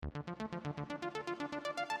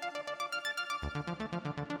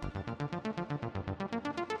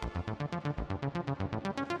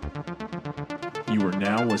You are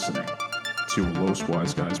now listening to a Los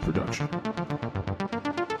Wise Guys production.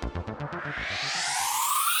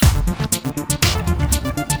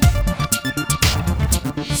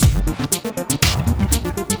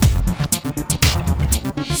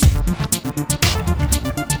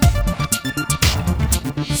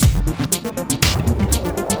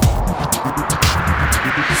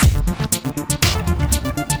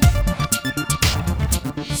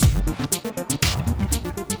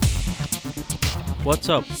 What's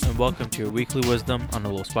up, and welcome to your weekly wisdom on the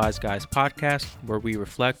Los Wise Guys podcast, where we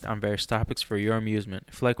reflect on various topics for your amusement.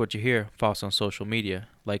 If you like what you hear, follow us on social media.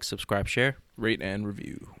 Like, subscribe, share. Rate and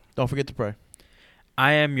review. Don't forget to pray.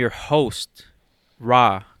 I am your host,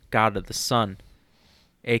 Ra, God of the Sun,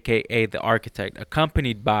 a.k.a. the Architect,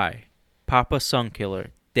 accompanied by Papa Sunkiller,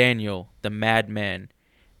 Daniel, the Madman,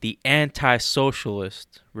 the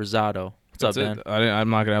Anti-Socialist, Rosado. What's up, Dan? I'm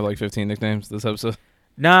not going to have like 15 nicknames this episode.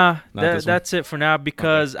 Nah, this that's it for now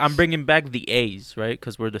because I'm bringing back the A's, right?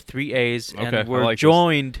 Because we're the three A's, Okay, and we're I like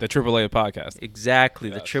joined... The AAA podcast. Exactly,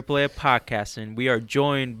 Yes. the AAA podcast, and we are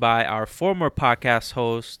joined by our former podcast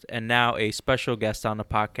host and now a special guest on the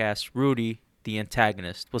podcast, Rudy, the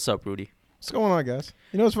antagonist. What's up, Rudy? What's going on, guys?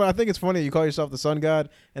 You know what's funny? I think it's funny you call yourself the Sun God,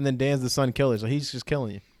 and then Dan's the Sun Killer, so he's just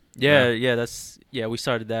killing you. Yeah, we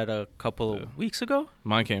started that a couple of weeks ago.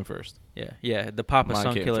 Mine came first. Yeah, the Papa Mine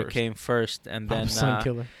Sun came Killer first. came first, and then Papa Sun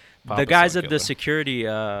Killer. the Papa guys Sun at the Killer. security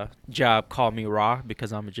job called me Ra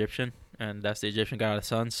because I'm Egyptian, and that's the Egyptian god of the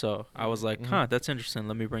sun. So I was like, that's interesting.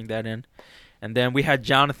 Let me bring that in. And then we had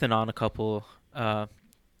Jonathan on a couple,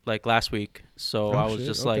 like last week. So I was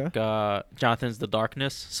just like, Jonathan's the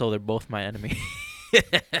darkness, so they're both my enemy.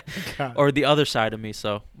 God. Or the other side of me,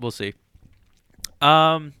 so we'll see.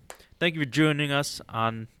 Thank you for joining us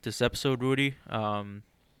on this episode, Rudy.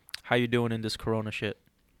 How you doing in this corona shit?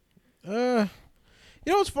 You know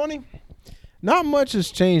what's funny? Not much has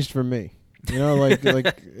changed for me. You know, like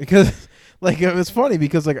because like it's funny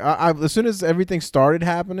because like I as soon as everything started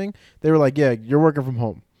happening, they were like, "Yeah, you're working from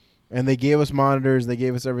home," and they gave us monitors, they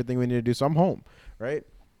gave us everything we need to do. So I'm home, right?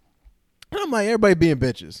 And I'm like, everybody being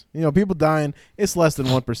bitches. You know, people dying. It's less than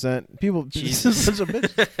 1%. People, Jesus. such a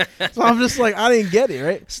bitch. So I'm just like, I didn't get it,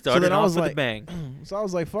 right? Started so then I off was with like, a bang. So I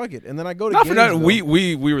was like, fuck it. And then I go to Not for nothing.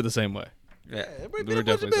 Gainesville. We were the same way. Yeah. Everybody We being were a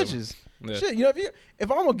bunch of definitely the bitches. Yeah. Shit, you know,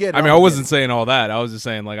 if I'm gonna get it, I mean, I'm I gonna wasn't get saying all that. I was just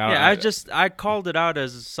saying, like, I called it out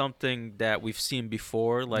as something that we've seen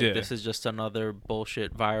before. Like, Yeah. this is just another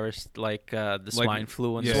bullshit virus, like the swine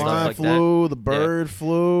flu and yeah. stuff swine like flu, the bird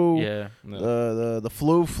flu, that. Yeah. the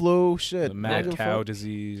flu, shit, the mad Nigga, cow fuck.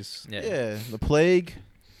 disease. Yeah, the plague.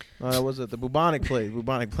 Was it the bubonic plague?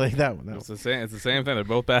 Bubonic plague. That one. It's the same thing. They're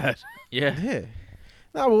both bad. Yeah. Yeah.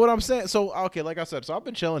 No, but what I'm saying, so okay, like I said, so I've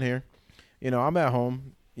been chilling here. You know, I'm at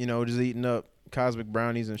home. You know, just eating up cosmic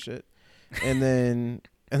brownies and shit. And then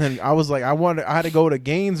I was like, I had to go to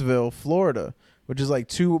Gainesville, Florida, which is like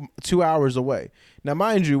two hours away. Now,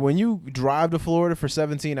 mind you, when you drive to Florida for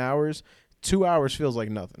 17 hours, 2 hours feels like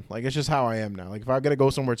nothing. Like, it's just how I am now. Like, if I gotta go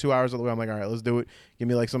somewhere 2 hours away, I'm like, all right, let's do it. Give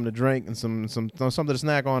me like something to drink and something to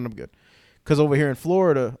snack on. I'm good. Because over here in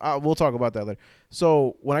Florida, we'll talk about that later.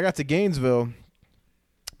 So when I got to Gainesville,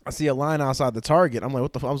 I see a line outside the Target. I'm like,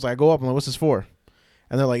 what the? I was like, I go up. I'm like, what's this for?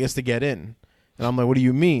 And they're like, it's to get in. And I'm like, what do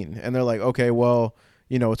you mean? And they're like, okay, well,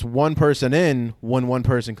 you know, it's one person in when one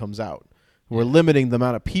person comes out. We're limiting the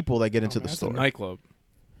amount of people that get into the That's store. a nightclub.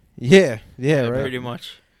 Yeah, right. Pretty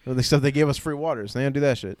much. Except they gave us free waters. They didn't do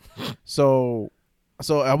that shit. So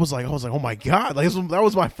I was like, oh my God. Like, that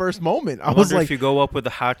was my first moment. I was wonder like, if you go up with a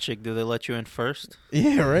hot chick, do they let you in first?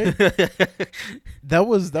 yeah, right. That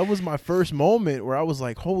was my first moment where I was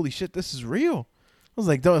like, holy shit, this is real. I was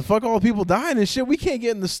like, fuck all the people dying and shit. We can't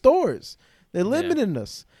get in the stores. They're limiting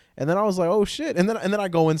us. And then I was like, oh shit. And then I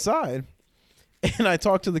go inside and I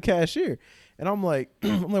talk to the cashier. And I'm like,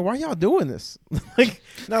 why y'all doing this?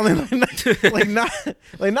 not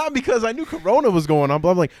because I knew Corona was going on, but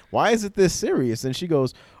I'm like, why is it this serious? And she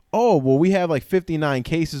goes, oh, well, we have like 59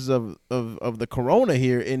 cases of the Corona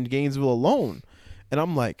here in Gainesville alone. And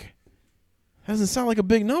I'm like, that doesn't sound like a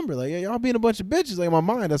big number. Like, y'all being a bunch of bitches. Like, in my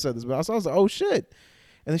mind, I said this, but I was like, oh shit.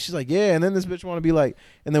 And then she's like, yeah. And then this bitch want to be like,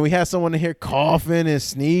 and then we had someone in here coughing and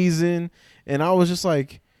sneezing. And I was just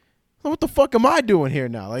like, what the fuck am I doing here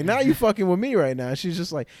now? Like, now you fucking with me right now. And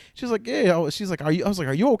she's like, yeah. She's like, are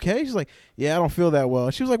you okay? She's like, yeah, I don't feel that well.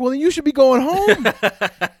 And she was like, well, then you should be going home.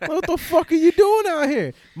 Like, what the fuck are you doing out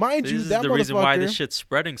here? Mind This you, is that the motherfucker. reason why this shit's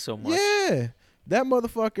spreading so much. Yeah. That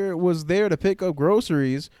motherfucker was there to pick up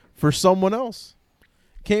groceries for someone else.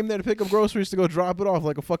 Came there to pick up groceries to go drop it off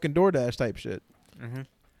like a fucking DoorDash type shit. Mm-hmm.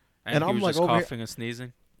 And he I'm was like, just over here- coughing and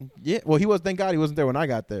sneezing. Yeah, well, he was. Thank God he wasn't there when I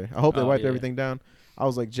got there. I hope they Oh, wiped yeah. everything down. I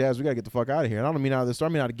was like, Jazz, we gotta get the fuck out of here. And I don't mean out of the store.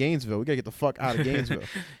 I mean out of Gainesville. We gotta get the fuck out of Gainesville.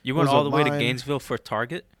 You went There's all a the way to line- Gainesville for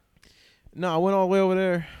Target? No, I went all the way over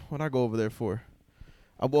there. What'd I go over there for?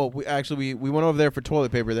 Well, we went over there for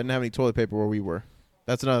toilet paper. They didn't have any toilet paper where we were.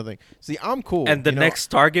 That's another thing. See, I'm cool. And the you know? next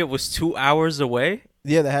Target was 2 hours away?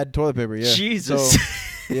 Yeah, they had toilet paper. Yeah, Jesus.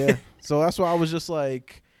 So, yeah, so that's why I was just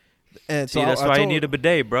like, and See, so that's I why you told- need a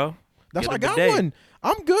bidet, bro. That's Get why I a got bidet. one.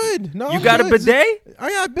 I'm good. No, You I'm got a good. bidet?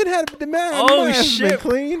 I've been had the man. Oh, my ass has been shit.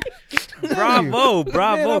 clean. Bravo,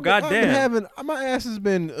 bravo, I've been goddamn. having my ass has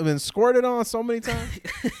been squirted on so many times.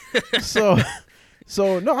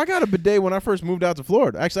 so no, I got a bidet when I first moved out to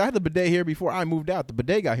Florida. Actually, I had the bidet here before I moved out. The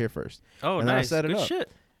bidet got here first. Oh, And then I nice. set it Good up. shit.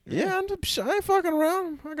 Yeah, I ain't fucking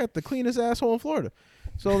around. I got the cleanest asshole in Florida.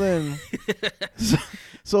 So then,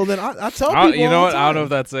 so then I tell people. You know all what? the I don't know time. if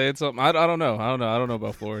that's saying something. I don't know. I don't know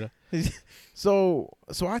about Florida. So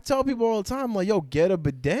I tell people all the time, like, yo, get a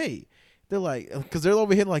bidet. They're like, because they're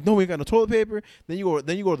over here like, no, we ain't got no toilet paper. Then you go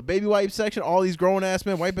to the baby wipe section. All these grown ass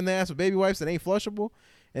men wiping their ass with baby wipes that ain't flushable.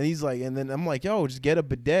 And he's like, and then I'm like, yo, just get a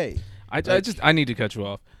bidet. I need to cut you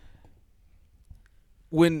off.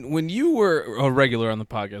 When you were a regular on the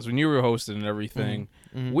podcast, when you were hosting and everything,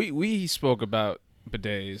 Mhm. we spoke about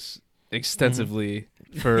bidets extensively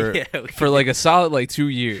for Yeah, we for like a solid like 2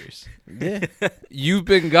 years. Yeah, You've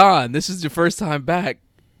been gone. This is your first time back,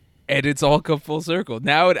 and it's all come full circle.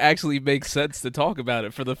 Now it actually makes sense to talk about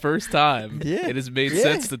it for the first time. Yeah. It has made Yeah.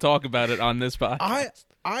 sense to talk about it on this podcast.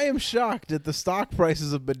 I am shocked that the stock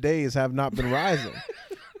prices of bidets have not been rising.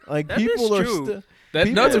 Like That is people are true. still. That's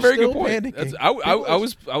people a are very good still point. panicking.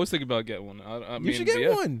 I was thinking about getting one. I mean, You should get yeah.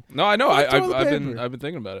 one. No, I know. Buy toilet I've paper. been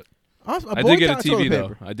thinking about it. I I did get a boycott TV toilet though.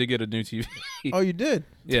 paper. I did get a new TV. Oh, you did?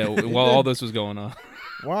 Yeah, while all this was going on,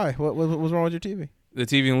 Why? What was wrong with your TV? the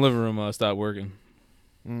TV in the living room stopped working,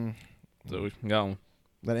 Mm. so we got one.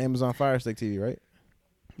 That Amazon Fire Stick TV, right?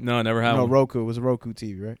 No, I never had No, one. Roku. It was a Roku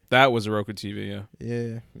TV, right? That was a Roku TV.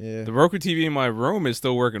 Yeah, Yeah. the Roku TV in my room is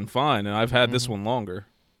still working fine, and I've had this Mm-hmm. one longer.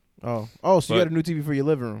 So you But- got a new TV for your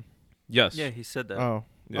living room? Yes. Yeah, he said that. Oh.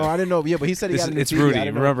 Yeah. Oh, I didn't know. Yeah, but he said he got a new It's TV. I Rudy.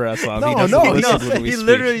 didn't know. Remember, Aslam. No, He doesn't no, listen no. when we He speak.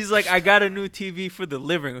 literally, he's like, I got a new TV for the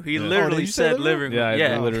living room. He Yeah. literally did you say said living living room. Yeah,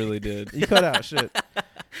 I Yeah. literally did. You cut out shit.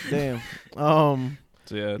 Damn.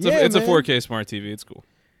 So yeah, it's Yeah, a man. 4K smart TV. It's cool.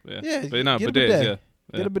 Yeah, Yeah, but no, get a bidets. bidet.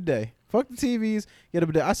 Yeah. Get a bidet. Fuck the TVs. Get a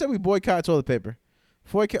bidet. I said we boycott toilet paper.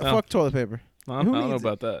 Fuck toilet paper. I Who don't know needs it?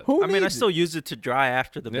 about that. Who I mean, I needs still it? use it to dry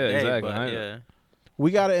after the Yeah, bidet. exactly. I But know. yeah,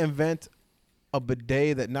 We got to invent a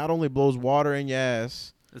bidet that not only blows water in your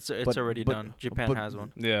ass. it's But- already but- done. Japan but- has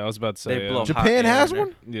one. Yeah, I was about to say. They blow hot Japan air has in there.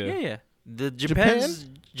 one? Yeah. Yeah, yeah. The Japan?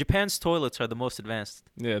 Japan's toilets are the most advanced.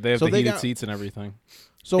 Yeah, they have So the they heated got- seats and everything.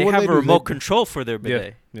 So They what do have they a do? remote They, control for their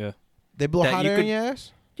bidet. Yeah, they blow that hot you air could- in your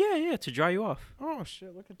ass? Yeah, yeah, to dry you off. Oh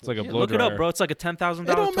shit! Look at it's like a Yeah, blow look dryer. it up, bro. It's like a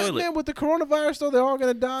 $10,000 It don't matter, toilet. man. With the coronavirus, though, they're all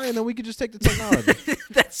gonna die, and then we could just take the technology.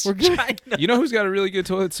 That's We're good. China. You know who's got a really good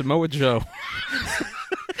toilet? Samoa Joe.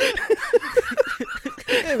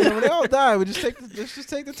 Yeah, man, when they all die, let's just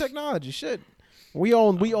take the technology. Shit, we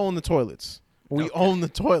own the toilets. We own the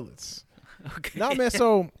toilets. Okay. Nah, man.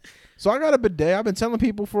 So I got a bidet. I've been telling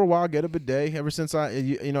people for a while get a bidet ever since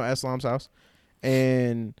Eslam's house,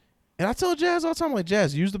 and I tell Jazz all the time, like,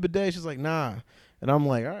 Jazz, use the bidet. She's like, nah, and I'm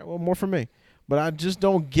like, all right, well, more for me. But I just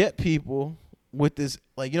don't get people with this,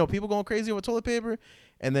 like, people going crazy with toilet paper,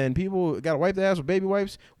 and then people got to wipe their ass with baby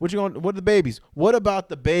wipes. What are the babies? What about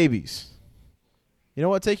the babies? You know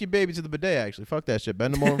what? Take your baby to the bidet. Actually, fuck that shit.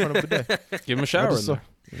 Bend them over in front of the bidet. Give him a shower in there.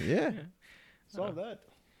 Yeah. Solve that.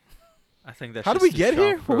 I think that's How did just we too get strong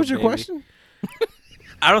here? for What a was your baby. question?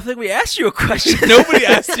 I don't think we asked you a question. Nobody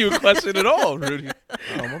asked you a question at all, Rudy.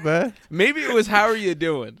 Oh, my bad. Maybe it was how are you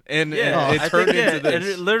doing, and Yeah, it I turned think, into and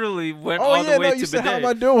this. it literally went Oh, all yeah, the way no, to you said, how am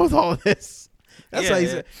bidet. I doing with all this? That's Yeah, how you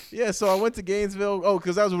yeah. said. Yeah, so I went to Gainesville. Oh,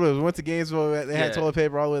 because that was what it was. We went to Gainesville. They had Yeah. toilet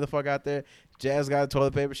paper all the way the fuck out there. Jazz got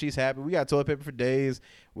toilet paper. She's happy. We got toilet paper for days.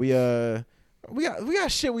 We got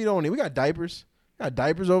shit we don't need. We got diapers. Got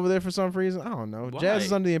diapers over there for some reason. I don't know. Why? Jazz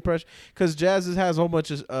is under the impression because Jazz has a whole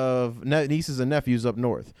bunch of nieces and nephews up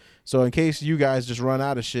north. So in case you guys just run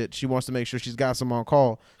out of shit, she wants to make sure she's got some on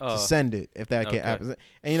call Oh. to send it if that Okay. can't happen.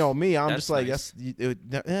 And me, I'm That's just like nice.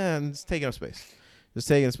 it's taking up space. Just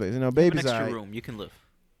taking up space. You have an Baby's extra alright. room. You can live.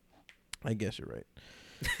 I guess you're right.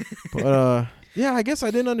 But yeah, I guess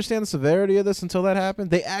I didn't understand the severity of this until that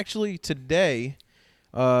happened. They actually today,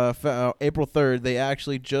 April 3rd, they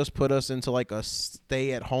actually just put us into like a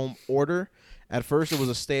stay-at-home order At first, it was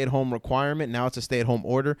a stay-at-home requirement. Now it's a stay-at-home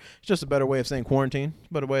order. It's just a better way of saying quarantine.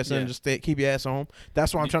 Better way of saying just keep your ass at home.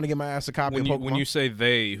 That's why I'm trying to get my ass a copy of Pokemon. When you say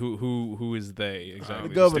they, who is they exactly?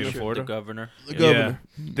 The governor. State of Florida? The governor. The governor.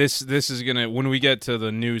 Yeah. This is gonna, when we get to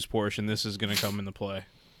the news portion, this is gonna come into play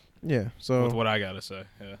Yeah. So with what I gotta say.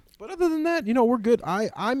 Yeah. But other than that, we're good.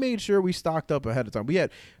 I made sure we stocked up ahead of time. We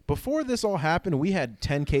had, before this all happened, we had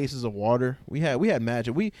 10 cases of water. We had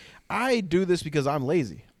magic. I do this because I'm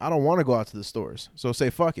lazy. I don't want to go out to the stores. So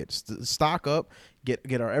say fuck it. Stock up,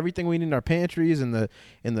 get our everything we need in our pantries, in the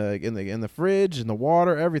fridge, in the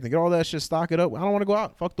water, everything. Get all that shit, stock it up. I don't want to go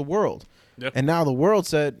out. Fuck the world. Yep. And now the world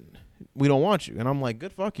said we don't want you. And I'm like,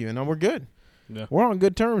 good, fuck you. And now we're good. Yeah. We're on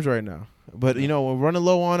good terms right now. But we're running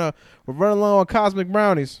low on cosmic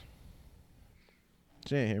brownies.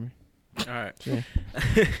 She ain't hear me. All right. Yeah.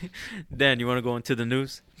 Dan, you want to go into the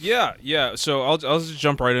news? Yeah. So I'll just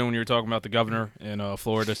jump right in when you were talking about the governor in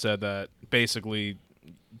Florida said that basically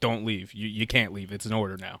don't leave. You can't leave. It's an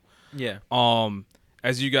order now. Yeah.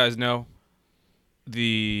 As you guys know,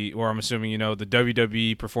 or I'm assuming the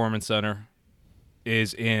WWE Performance Center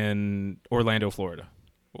is in Orlando, Florida,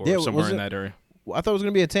 or somewhere in that area. I thought it was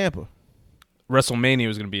gonna be at Tampa. WrestleMania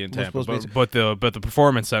was going to be in Tampa, but the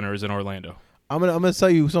Performance Center is in Orlando. I'm gonna tell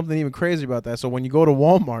you something even crazy about that. So when you go to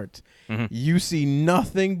Walmart, you see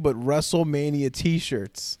nothing but WrestleMania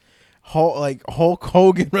T-shirts, Hulk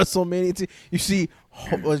Hogan WrestleMania. You see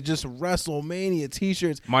just WrestleMania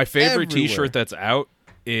T-shirts. My favorite everywhere. T-shirt that's out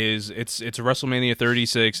is it's WrestleMania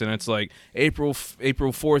 36, and it's like April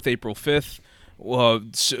 4th, April 5th. Well,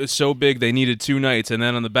 so big they needed 2 nights, and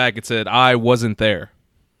then on the back it said I wasn't there.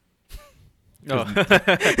 Oh.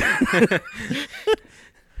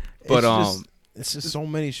 But it's just so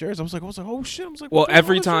many shirts. I was like, oh shit. I was like, well, what the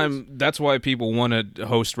every hell is time that's why people want to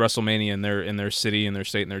host WrestleMania in their city, in their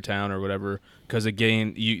state, in their town, or whatever, because they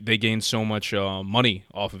gain so much money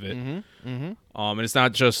off of it. And it's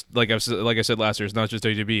not just like I said last year. It's not just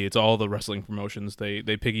WWE. It's all the wrestling promotions. They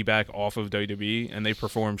piggyback off of WWE and they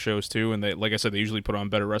perform shows too. And they, like I said, they usually put on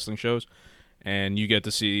better wrestling shows, and you get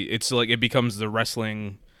to see. It's like it becomes the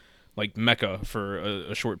wrestling like mecca for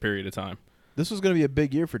a short period of time. This was going to be a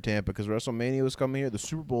big year for Tampa because WrestleMania was coming here. The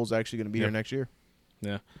Super Bowl is actually going to be here next year.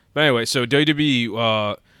 Yeah. But anyway, so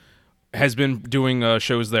WWE has been doing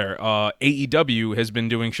shows there. AEW has been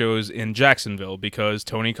doing shows in Jacksonville because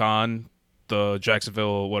Tony Khan, the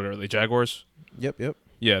Jacksonville, what are they, Jaguars? Yep.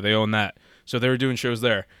 Yeah, they own that. So they were doing shows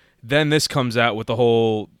there. Then this comes out with the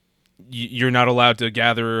whole, you're not allowed to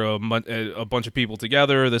gather a bunch of people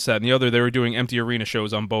together, this, that, and the other. They were doing empty arena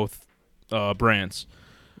shows on both brands.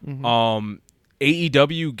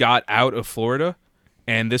 AEW got out of Florida,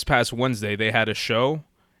 and this past Wednesday they had a show,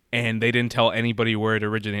 and they didn't tell anybody where it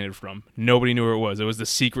originated from. Nobody knew where it was. It was the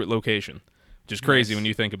secret location, which is crazy when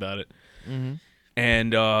you think about it.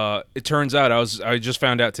 And it turns out I just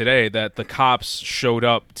found out today that the cops showed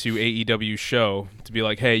up to AEW's show to be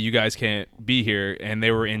like, "Hey, you guys can't be here," and they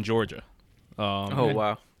were in Georgia. Oh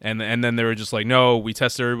wow! And then they were just like, "No, we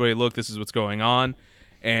tested everybody. Look, this is what's going on."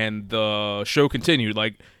 And the show continued.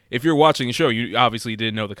 Like, if you're watching the show, you obviously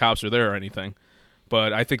didn't know the cops were there or anything.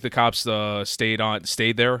 But I think the cops stayed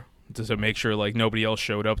there to make sure like nobody else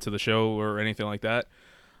showed up to the show or anything like that.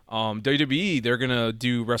 WWE, they're gonna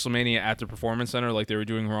do WrestleMania at the Performance Center like they were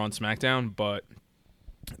doing Raw and SmackDown. But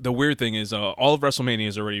the weird thing is, all of WrestleMania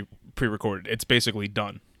is already pre-recorded. It's basically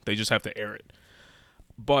done. They just have to air it.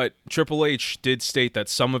 But Triple H did state that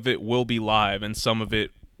some of it will be live and some of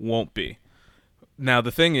it won't be. Now,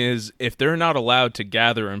 the thing is, if they're not allowed to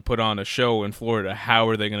gather and put on a show in Florida, how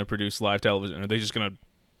are they going to produce live television? Are they just going to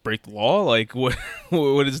break the law? Like, what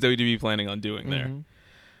is WWE planning on doing there?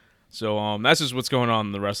 So that's just what's going on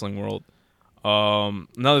in the wrestling world.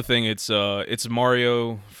 Another thing, it's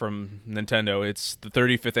Mario from Nintendo. It's the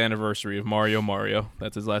 35th anniversary of Mario.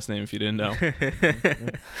 That's his last name if you didn't know.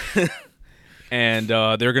 And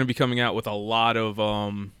they're going to be coming out with a lot of,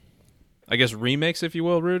 I guess, remakes, if you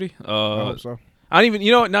will, Rudy. I hope so. Not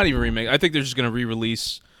even remake. I think they're just going to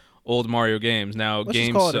re-release old Mario games. Now, Let's games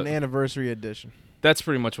just call it an anniversary edition. That's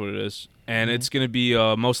pretty much what it is. And it's going to be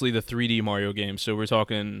mostly the 3D Mario games. So we're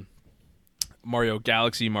talking Mario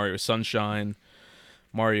Galaxy, Mario Sunshine,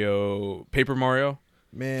 Paper Mario.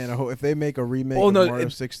 Man, I hope if they make a remake of Mario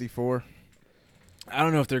 64. I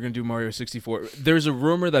don't know if they're going to do Mario 64. There's a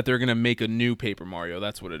rumor that they're going to make a new Paper Mario.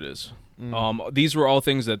 That's what it is. These were all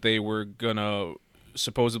things that they were going to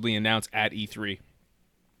supposedly announced at E3,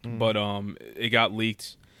 but it got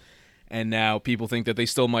leaked, and now people think that they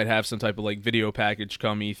still might have some type of like video package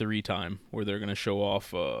come E3 time where they're gonna show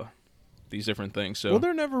off these different things. So Well,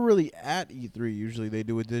 they're never really at E3. Usually they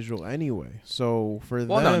do it digital anyway. So for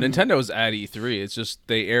no, them, Nintendo's at E3. It's just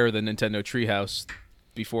they air the Nintendo Treehouse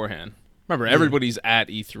beforehand. Remember, everybody's at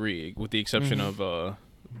E3 with the exception of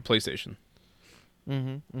PlayStation.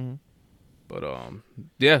 But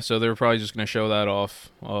yeah. So they're probably just gonna show that off.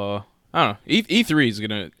 I don't know. E3 is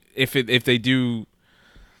gonna if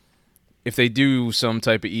they do some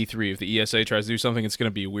type of E3, if the ESA tries to do something, it's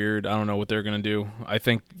gonna be weird. I don't know what they're gonna do. I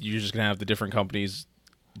think you're just gonna have the different companies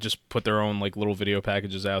just put their own like little video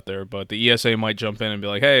packages out there, but the ESA might jump in and be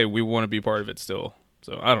like, "Hey, we want to be part of it still."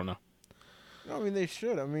 So I don't know. No, I mean, they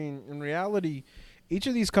should. I mean, in reality, each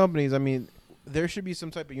of these companies, I mean, there should be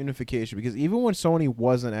some type of unification because even when Sony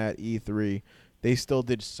wasn't at E3, they still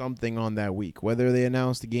did something on that week. Whether they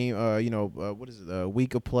announced the game, what is it,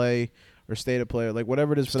 week of play or state of play, or like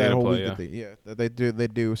whatever it is for State that of whole play, week that they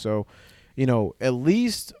do. So, at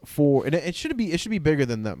least for and it should be bigger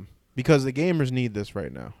than them. Because the gamers need this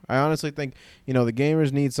right now. I honestly think, the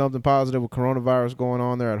gamers need something positive with coronavirus going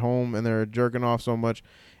on. They're at home and they're jerking off so much,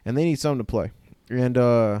 and they need something to play. And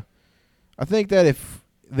I think that if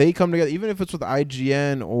they come together, even if it's with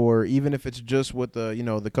IGN or even if it's just with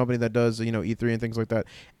the company that does E3 and things like that,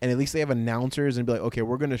 and at least they have announcers and be like, okay,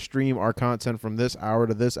 we're going to stream our content from this hour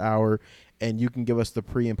to this hour, and you can give us the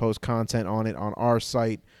pre and post content on it on our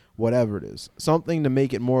site, whatever it is, something to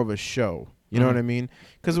make it more of a show. You know what I mean?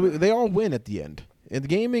 Because they all win at the end. In the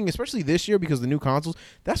gaming, especially this year because of the new consoles,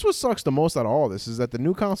 that's what sucks the most out of all this is that the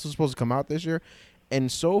new consoles are supposed to come out this year.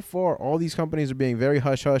 And so far, all these companies are being very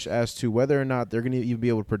hush-hush as to whether or not they're going to even be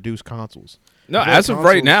able to produce consoles. No, as of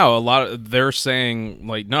right now, they're saying,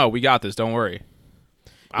 like, no, we got this. Don't worry.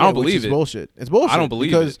 I don't believe it. It's bullshit. It's bullshit. I don't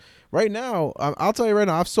believe because it. right now, I'll tell you right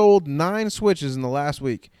now, I've sold 9 Switches in the last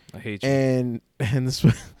week. I hate you. And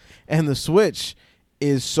the Switch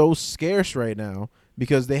is so scarce right now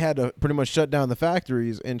because they had to pretty much shut down the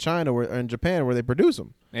factories in China or in Japan where they produce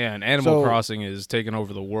them. Yeah, and Animal Crossing is taking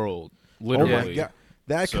over the world, literally. Oh my God.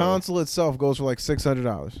 That console itself goes for like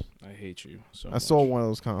 $600. I hate you so I much. sold one of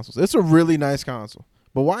those consoles. It's a really nice console.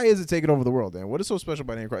 But why is it taking over the world, Dan? What is so special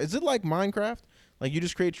about Animal Crossing? Is it like Minecraft? Like you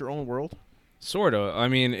just create your own world? Sort of. I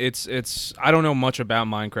mean, it's. I don't know much about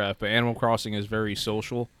Minecraft, but Animal Crossing is very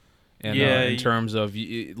social. And, in terms of,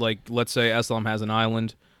 like, let's say Eslam has an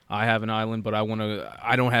island. I have an island, but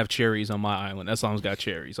I don't have cherries on my island. Eslam's got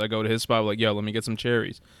cherries. I go to his spot, like, yo, let me get some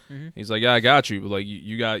cherries. Mm-hmm. He's like, yeah, I got you. But, like,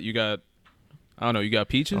 you got, I don't know, you got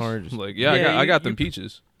peaches? Oranges. Like, I got them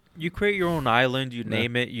peaches. You create your own island, you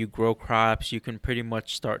name it, you grow crops, you can pretty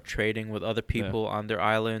much start trading with other people on their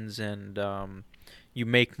islands, and you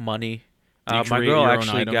make money. My girl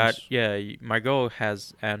actually my girl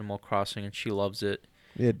has Animal Crossing, and she loves it.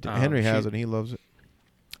 Yeah, Henry has it, and he loves it.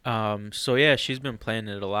 So yeah, she's been playing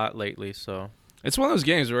it a lot lately. So it's one of those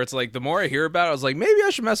games where it's like the more I hear about it, I was like, maybe I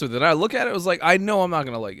should mess with it. I look at it, I was like, I know I'm not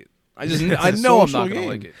gonna like it. I know I'm not gonna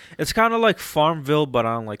like it. It's kind of like Farmville, but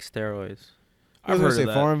on like steroids. I've heard of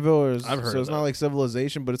that. Farmville is so it's not like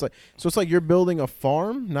Civilization, but it's like you're building a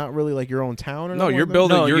farm, not really like your own town. Or no, you're like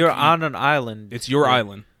building. No, you're on an island. It's your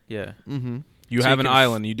island. Yeah. Mm-hmm. You have an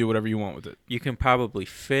island. You do whatever you want with it. You can probably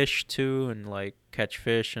fish too, and like catch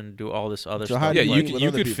fish and do all this other stuff. Yeah,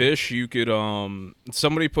 you could fish. You could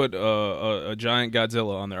somebody put a giant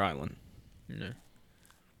Godzilla on their island. Yeah.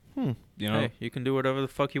 You know, hey, you can do whatever the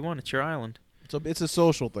fuck you want. It's your island. So it's a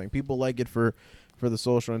social thing. People like it for the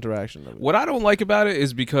social interaction of it. What I don't like about it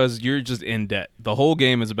is because you're just in debt. The whole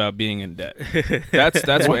game is about being in debt.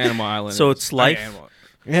 That's what Animal Island is. So it's life.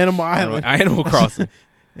 Animal Island. Animal Crossing.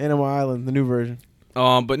 Animal Island, the new version.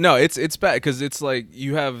 But no, it's bad because it's like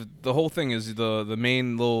you have the whole thing is the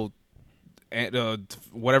main little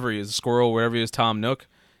whatever he is, squirrel, wherever he is, Tom Nook.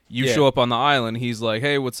 You show up on the island. He's like,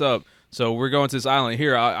 hey, what's up? So we're going to this island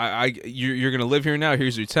here. You're gonna live here now.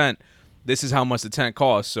 Here's your tent. This is how much the tent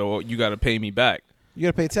costs. So you got to pay me back. You got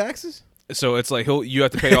to pay taxes. So it's like you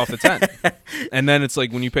have to pay off the tent, and then it's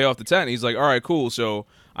like when you pay off the tent, he's like, all right, cool. So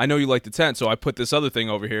I know you like the tent, so I put this other thing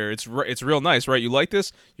over here. It's real nice, right? You like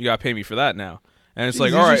this? You got to pay me for that now. And it's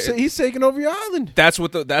like, all right, he's taking over your island. That's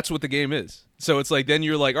what the game is. So it's like then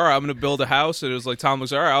you're like, all right, I'm gonna build a house, and it was like Tom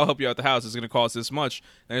looks like, all right, I'll help you out the house. It's gonna cost this much.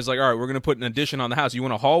 And it's like, all right, we're gonna put an addition on the house. You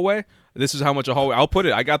want a hallway? This is how much a hallway. I'll put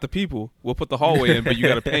it. I got the people. We'll put the hallway in, but you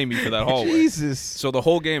got to pay me for that hallway. Jesus. So the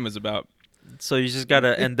whole game is about. So you just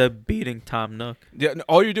gotta end up beating Tom Nook. Yeah,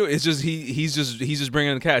 all you do is just he's just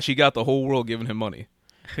bringing in the cash. He got the whole world giving him money.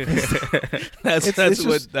 That's It's that's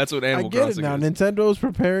what just- that's what I Animal get it Crossing now. is. Nintendo's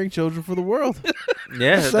preparing children for the world.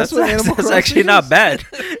 Yeah, That's what Animal that's Crossing actually not is. bad.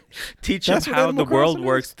 Teach them That's what how Animal the world Crossing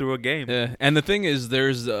works is. through a game. Yeah, and the thing is,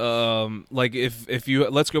 there's like if you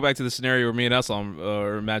let's go back to the scenario where me and Eslam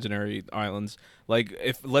are imaginary islands. Like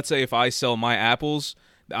if let's say if I sell my apples,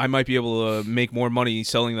 I might be able to make more money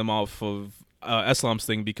selling them off of Eslam's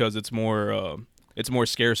thing because it's more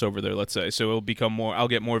scarce over there. Let's say, so it'll become more. I'll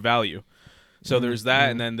get more value. So there's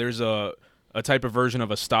that, and then there's a type of version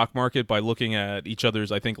of a stock market by looking at each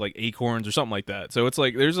other's, I think, like acorns or something like that. So it's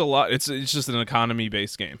like there's a lot. It's just an economy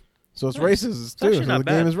based game. So it's racist too. actually So not the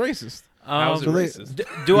bad. game is racist. How is it so they-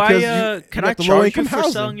 racist? Do I? Because Can you I got the charge you low-income for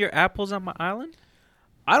housing. selling your apples on my island?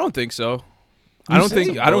 I don't think so. You I don't said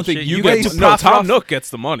think. some I don't think bullshit. you You get get to. to No, profit Tom off- Nook gets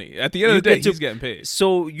the money. At the end You of the day, get to- he's getting paid.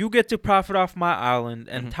 So you get to profit off my island,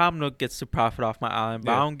 and Tom Nook gets to profit off my island,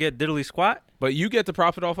 but Yeah. I don't get diddly squat. But you get to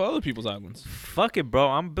profit off of other people's islands. Fuck it, bro.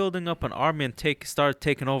 I'm building up an army and start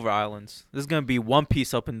taking over islands. There's gonna be One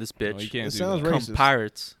Piece up in this bitch. No, you can't It do sounds that. racist. Come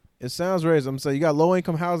pirates. It sounds racist. I'm saying you got low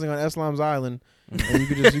income housing on Eslam's island, and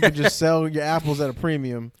you could just sell your apples at a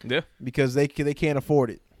premium Yeah, because they can't afford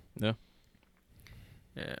it.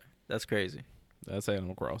 Yeah, that's crazy. that's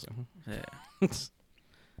Animal Crossing. Yeah.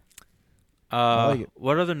 I like it.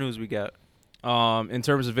 What other news we got? In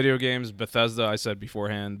terms of video games, Bethesda, I said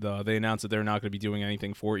beforehand, they announced that they're not going to be doing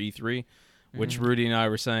anything for E3, which Rudy and I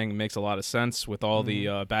were saying makes a lot of sense with all the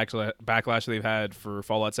backlash they've had for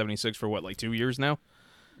Fallout 76 for what, like 2 years now?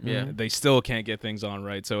 Yeah. They still can't get things on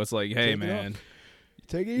right. So it's like, hey, Take it man,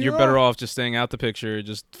 Take it. you're better off just staying out the picture.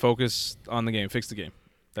 Just focus on the game. Fix the game.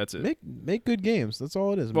 That's it. Make good games. That's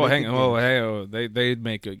all it is. Well, Make hang good on. Oh, games. hey, oh, they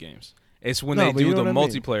make good games. It's when No, they but do you the know what I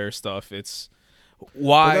mean. multiplayer stuff. It's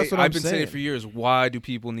why that's what I've I'm been saying saying. for years. Why do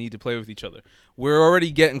people need to play with each other? We're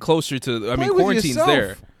already getting closer to. I Play mean, with quarantine's yourself,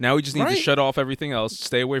 there. Now we just need to right? shut off everything else.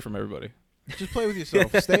 Stay away from everybody. Just play with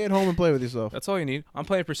yourself. Stay at home and play with yourself. That's all you need. I'm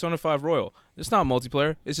playing Persona 5 Royal. It's not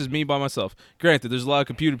multiplayer. It's just me by myself. Granted, there's a lot of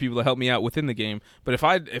computer people that help me out within the game. But if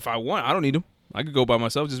I want, I don't need them. I could go by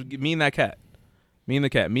myself. Just me and that cat. Me and the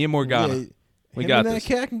cat. Me and Morgana. Yeah, We him got and this.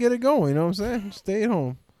 that cat can get it going. You know what I'm saying? Stay at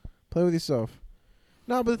home, play with yourself.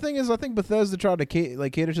 No, but the thing is, I think Bethesda tried to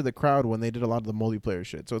cater to the crowd when they did a lot of the multiplayer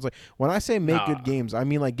shit. So it's like when I say make good games, I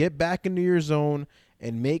mean like get back into your zone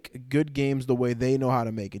and make good games the way they know how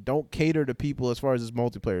to make it. Don't cater to people as far as this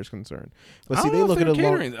multiplayer is concerned. But I see, don't they know if look at they're it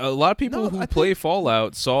long. catering. A lot of people No, who I play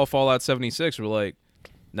Fallout saw Fallout 76 were like,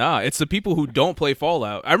 nah, it's the people who don't play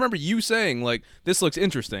Fallout. I remember you saying like, this looks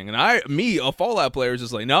interesting. And a Fallout player is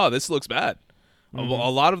just like, no, this looks bad. A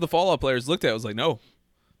lot of the Fallout players looked at it was like, no,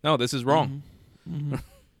 this is wrong.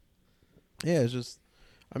 Yeah, it's just,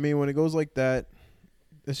 I mean, when it goes like that,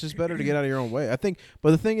 it's just better to get out of your own way. I think,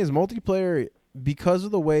 but the thing is, multiplayer, because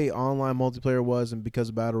of the way online multiplayer was and because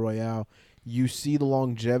of Battle Royale, you see the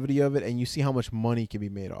longevity of it and you see how much money can be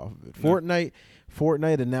made off of it. Yeah.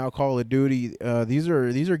 Fortnite, and now Call of Duty. These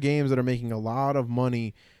are games that are making a lot of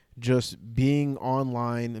money just being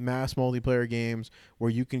online, mass multiplayer games where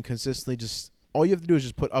you can consistently just all you have to do is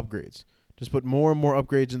just put upgrades. Just put more and more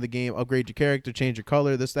upgrades in the game. Upgrade your character, change your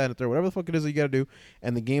color, this, that, and the third, whatever the fuck it is that you got to do.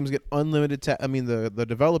 And the games get unlimited. The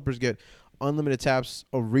developers get unlimited taps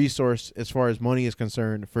of resource as far as money is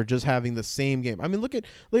concerned for just having the same game. I mean, look at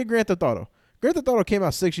Grand Theft Auto. Grand Theft Auto came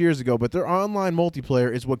out 6 years ago, but their online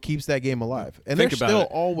multiplayer is what keeps that game alive. And Think they're about still it.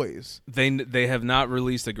 always. They have not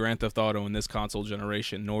released a Grand Theft Auto in this console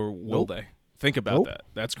generation, nor will Nope. they. Think about Nope. that.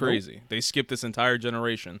 That's crazy. They skipped this entire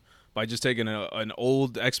generation by just taking an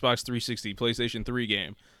old Xbox 360, PlayStation 3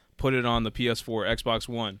 game, put it on the PS4, Xbox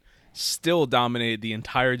One, still dominated the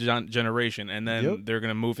entire generation, and then Yep. they're going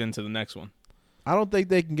to move into the next one. I don't think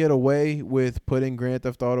they can get away with putting Grand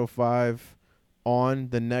Theft Auto 5 on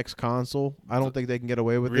the next console. I don't think they can get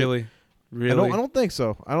away with it. Really? I don't think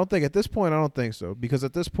so. I don't think at this point. I don't think so because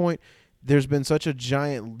at this point, there's been such a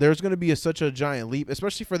giant. There's going to be such a giant leap,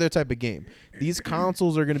 especially for their type of game. These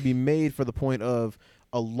consoles are going to be made for the point of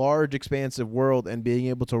a large, expansive world and being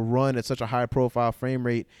able to run at such a high-profile frame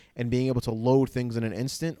rate and being able to load things in an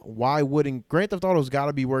instant. Why wouldn't Grand Theft Auto's got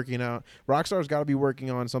to be working out? Rockstar's got to be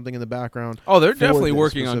working on something in the background. Oh, they're for definitely this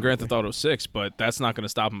working on Grand Theft specifically. Auto 6, but that's not going to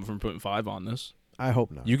stop them from putting 5 on this. I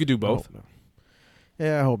hope not. You could do I both. hope not.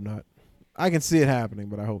 Yeah, I hope not. I can see it happening,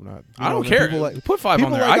 but I hope not. I don't care. Put 5 on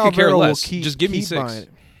people there. like I could care Alvaro will less. Just give me keep 6. buying it.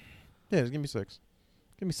 Yeah, just give me 6.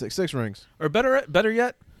 Give me 6. 6 rings. Or better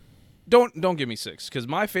yet, don't give me 6, because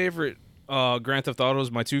my favorite Grand Theft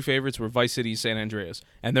Autos, my 2 favorites were Vice City, San Andreas,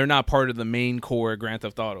 and they're not part of the main core Grand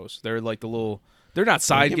Theft Autos. They're like the little. They're not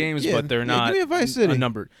side give me- games, yeah, but they're yeah, not give me a Vice City.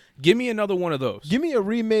 numbered. Give me another one of those. Give me a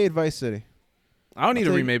remade Vice City. I don't need I'll a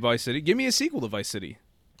take- remade Vice City. Give me a sequel to Vice City.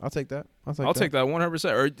 I'll take that. I'll take that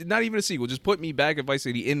 100%. Or not even a sequel. Just put me back at Vice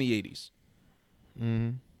City in the 80s. Mm-hmm.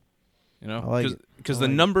 You know, I like it. Because I the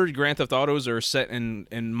like it. numbered Grand Theft Autos are set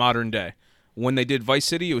in modern day. When they did Vice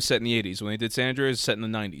City, it was set in the 80s. When they did San Andreas, it was set in the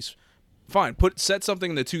 90s. Fine, set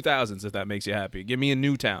something in the 2000s if that makes you happy. Give me a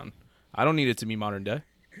new town. I don't need it to be modern day.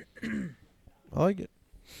 I like it.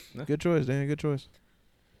 Yeah. Good choice, Dan. Good choice.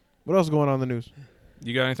 What else is going on in the news?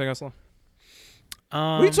 You got anything else, Lon? What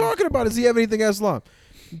are you talking about? Does he have anything else long?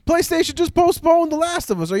 PlayStation just postponed The Last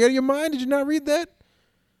of Us. Are you out of your mind? Did you not read that?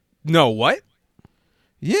 No, what?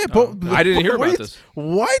 Yeah, I didn't hear about this.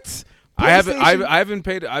 What? I haven't. PlayStation- I haven't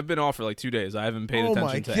paid. I've been off for like 2 days. I haven't paid Oh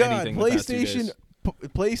my attention to God. anything. The past 2 days.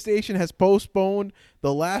 PlayStation has postponed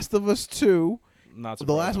The Last of Us 2, Not surprising.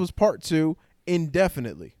 The Last of Us Part 2,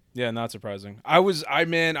 indefinitely. Yeah, not surprising. I was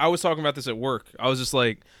talking about this at work. I was just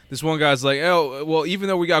like, this one guy's like, oh, well, even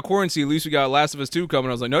though we got quarantine, at least we got Last of Us 2 coming.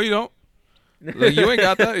 I was like, no, you don't. Like, you ain't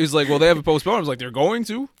got that. He's like, well, they haven't postponed. I was like, they're going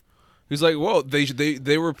to. He's like, well,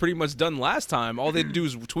 they were pretty much done last time. All they had to do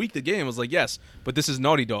is tweak the game. I was like, yes, but this is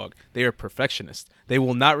Naughty Dog. They are perfectionists. They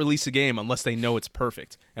will not release a game unless they know it's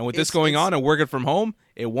perfect. And with this going on and working from home,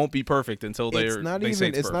 it won't be perfect until they say it's not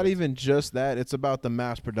perfect. even just that. It's about the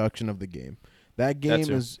mass production of the game. That game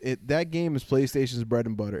too. is PlayStation's bread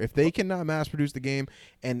and butter. If they cannot mass produce the game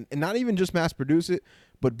and not even just mass produce it,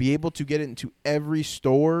 but be able to get it into every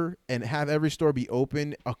store and have every store be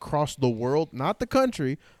open across the world, not the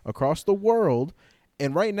country, across the world.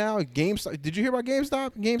 And right now, GameStop. Did you hear about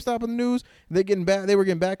GameStop? GameStop in the news. They were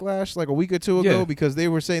getting backlash like a week or two ago Yeah. because they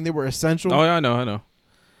were saying they were essential. Oh, yeah, I know.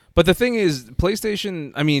 But the thing is,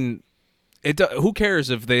 PlayStation, I mean, who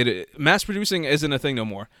cares if they mass producing isn't a thing no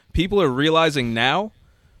more. People are realizing now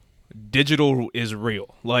digital is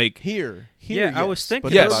real. Like Here, Yeah, I was yes. thinking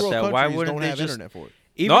But Yes. third about world that. Why countries wouldn't don't they have just internet for it?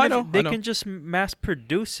 even I if know, they I know. can just mass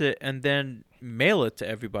produce it and then mail it to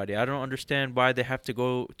everybody? I don't understand why they have to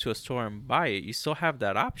go to a store and buy it. You still have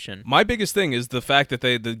that option. my biggest thing is the fact that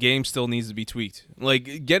the game still needs to be tweaked.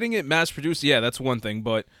 Like getting it mass produced, yeah, that's one thing.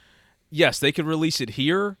 But yes, they could release it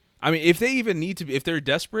here. I mean, if they even need to, if they're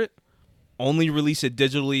desperate, only release it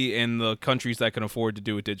digitally in the countries that can afford to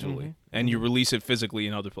do it digitally, and you release it physically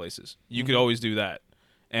in other places. You could always do that,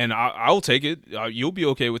 and I'll take it. You'll be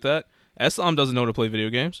okay with that. Islam doesn't know to play video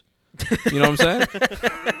games. You know what I'm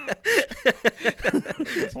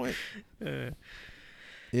saying? Point.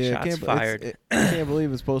 Yeah, Shots fired. I can't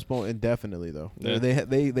believe it's postponed indefinitely though. Yeah.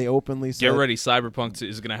 They openly said, Get ready, Cyberpunk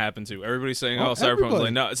is going to happen too. Everybody's saying, Oh, "Oh, Cyberpunk's everybody.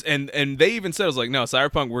 like no," and they even said it was like, "No,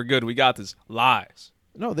 Cyberpunk, we're good, we got this." Lies.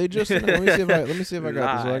 No, they just. let me see if I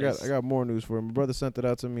got this. Lies. I got more news for him. My brother sent it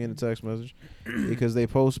out to me in a text message because they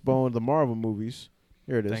postponed the Marvel movies.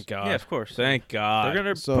 Here it is. Thank God. Yeah, of course. Thank God. They're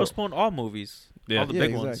gonna So- postpone all movies, Yeah. all the Yeah,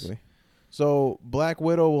 big exactly. ones. So Black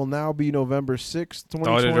Widow will now be November 6th, Thought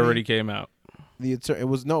 2020. it already came out. It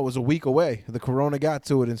was a week away. The Corona got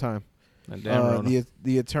to it in time. And damn Rona.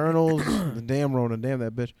 The Eternals, the damn Rona, damn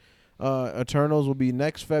that bitch. Eternals will be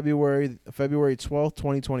next February 12th,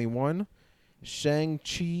 2021.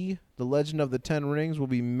 Shang-Chi, The Legend of the Ten Rings will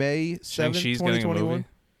be May 7th, Shang-Chi's getting a 2021. movie.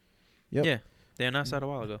 Yep. Yeah, they announced that a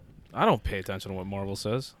while ago. I don't pay attention to what Marvel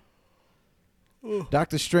says.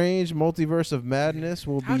 Doctor Strange, Multiverse of Madness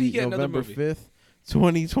will How do you be get another November movie? 5th,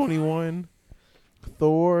 2021.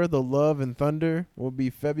 Thor, The Love and Thunder will be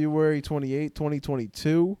February 28th,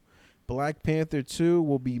 2022. Black Panther 2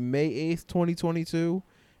 will be May 8th, 2022.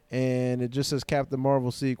 And it just says Captain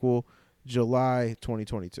Marvel sequel, July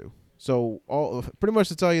 2022. So pretty much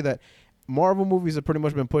to tell you that Marvel movies have pretty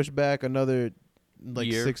much been pushed back another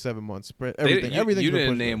Year. 6-7 months. You Everything's been didn't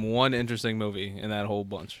pushed name back. one interesting movie in that whole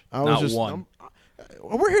bunch. I was Not just, one.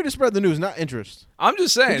 we're here to spread the news, not interest. I'm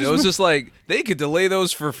just saying. It was just like they could delay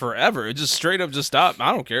those for forever. It just straight up just stop.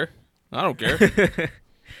 I don't care.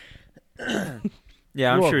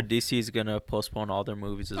 Yeah, I'm You're sure welcome. DC is gonna postpone all their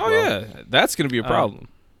movies as Oh well. yeah, that's gonna be a problem.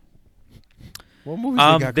 What movies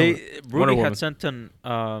they got coming? Wrudy Wonder Woman.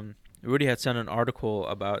 had sent an article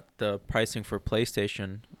about the pricing for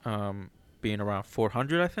PlayStation being around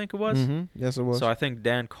 $400, I think it was. Mhm. Yes, it was. So I think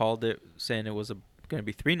Dan called it saying it was going to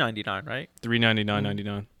be $399, right?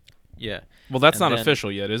 $399.99. Yeah. Well, that's And not then-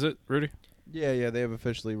 official yet, is it, Rudy? yeah, they have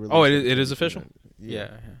officially released. Oh, it is official?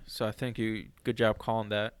 Yeah. So I think good job calling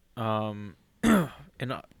that. And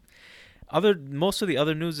most of the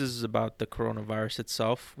other news is about the coronavirus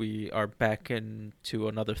itself. We are back into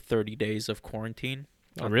another 30 days of quarantine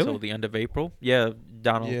Oh, until really? the end of April. Yeah,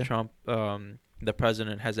 Donald Yeah. Trump, the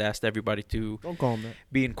president, has asked everybody to Don't call him that.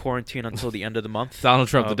 be in quarantine until the end of the month. Donald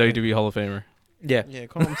Trump, the Okay. WWE Hall of Famer. Yeah. Yeah,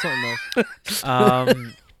 call him something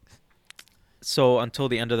else. so until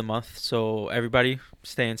the end of the month. So everybody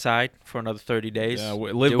stay inside for another 30 days. Yeah, Do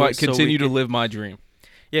it so continue we to can- live my dream.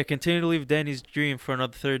 Yeah, continue to live Danny's dream for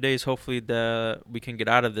another 30 days. Hopefully we can get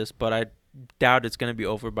out of this, but I doubt it's going to be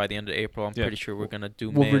over by the end of April. I'm Yeah. pretty sure we're going to do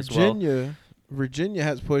Well, May as well. Virginia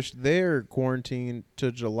has pushed their quarantine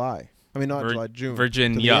to July. I mean, not July, June. To the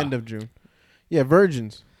Virginia. end of June. Yeah,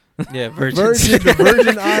 virgins. Yeah, The virgins. the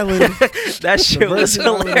Virgin Island. That shit was Virgin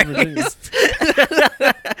Island of hilarious.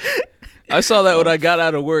 I saw that when I got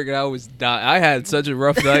out of work and I was dying. I had such a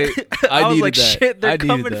rough night. I was needed like, that. shit, they're I needed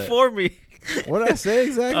coming that. for me. What did I say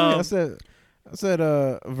exactly? Um, I said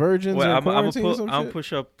virgins Wait, are I'm quarantine or some I'm shit?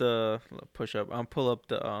 pull up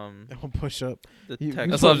the I'll push up. the You-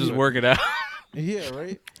 text. That's why I'm just working out. Yeah,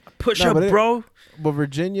 right. Push No, up, but bro. But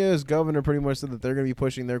Virginia's governor pretty much said that they're going to be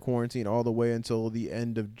pushing their quarantine all the way until the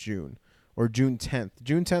end of June, or June 10th.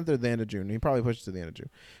 June 10th or the end of June. He probably pushed to the end of June,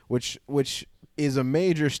 which is a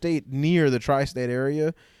major state near the tri-state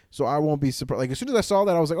area. So I won't be surprised. Like as soon as I saw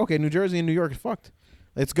that, I was like, okay, New Jersey and New York is fucked.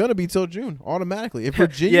 It's gonna be till June automatically. If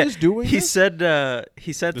Virginia's doing He this, said to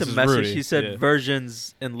This is message. Rudy, He said yeah.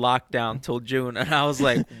 virgins in lockdown till June, and I was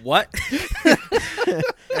like, what?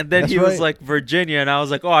 And then That's he was right. like Virginia, and I was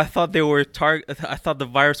like, oh, I thought they were I thought the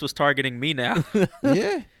virus was targeting me now.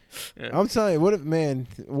 yeah. Yeah. I'm telling you, what if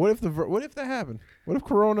that happened? What if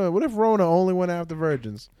Rona only went after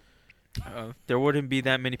virgins? There wouldn't be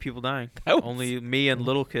that many people dying. That was- Only me and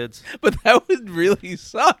little kids. But that would really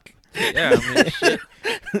suck. Yeah, I mean, shit.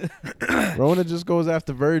 Rona just goes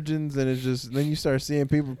after virgins, and it's just then you start seeing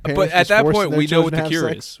people. But parents at just that forcing point, their we know what children the to have cure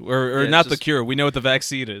sex. is, or Yeah, not the just- cure. We know what the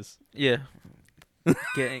vaccine is. Yeah.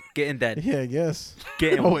 Getting that. Yeah, I guess.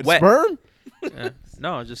 Getting Oh, it's wet. sperm. Yeah.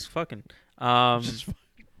 No, just fucking.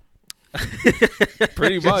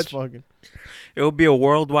 Pretty Just much. fucking. It will be a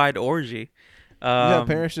worldwide orgy. Yeah,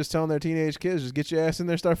 parents just telling their teenage kids, just get your ass in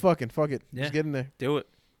there, start fucking. Fuck it. Yeah. Just get in there. Do it.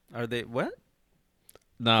 Are they what?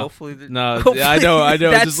 No, Hopefully, no. hopefully I know.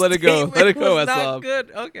 that Just let it go. Let it statement go. was That's not off.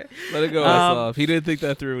 good. Okay. Let it go. That's He didn't think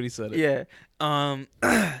that through when he said it.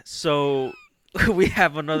 Yeah. So we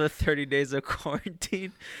have another 30 days of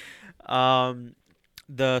quarantine.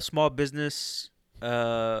 The small business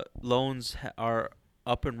loans are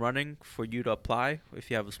up and running for you to apply.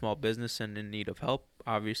 If you have a small business and in need of help,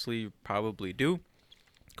 obviously you probably do.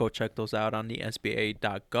 Go check those out on the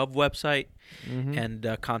SBA.gov website Mhm.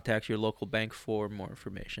 and contact your local bank for more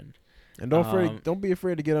information. And don't be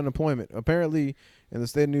afraid to get unemployment. Apparently, in the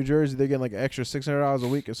state of New Jersey, they're getting like an extra $600 a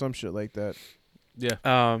week or some shit like that. Yeah.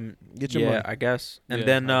 Get your Yeah, money. I guess. And Yeah,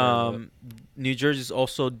 then I heard New Jersey's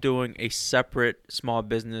also doing a separate small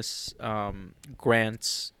business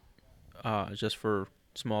grants just for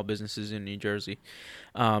small businesses in New Jersey.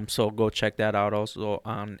 So go check that out also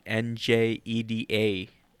on NJEDA.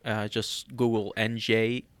 Just Google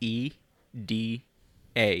NJEDA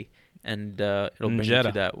and it'll bring you to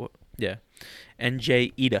Njeda. that. Yeah.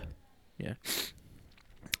 NJEDA. Yeah.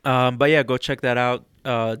 But yeah, go check that out.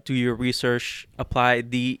 Do your research. Apply.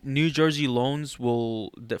 The New Jersey loans for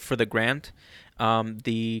the grant.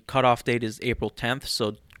 The cutoff date is April 10th,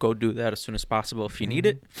 so go do that as soon as possible if you need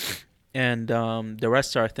it. And the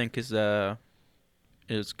rest, I think, is gonna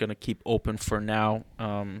keep open for now,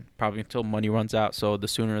 probably until money runs out. So the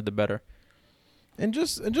sooner the better. And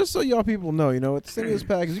just so y'all people know, with the stimulus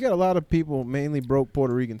package, you got a lot of people, mainly broke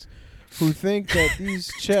Puerto Ricans, who think that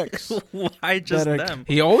these checks. Why just are- them?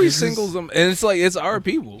 He always This is- singles them, and it's like it's our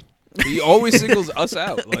people. He always singles us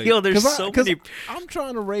out. Like, Yo, there's 'Cause so many. I'm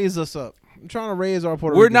trying to raise us up. I'm trying to raise our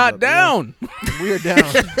Puerto we're Ricans not up, down. We're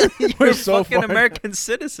down. You're We're so fucking far American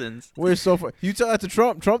citizens. We're so far. You tell that to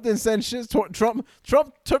Trump. Trump didn't send shit. Trump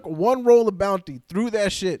took one roll of bounty, threw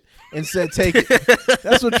that shit, and said, "Take it."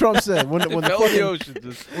 That's what Trump said when the Fell in the fucking ocean.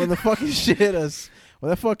 Just- when the fucking shit hit us. When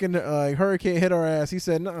that fucking hurricane hit our ass, he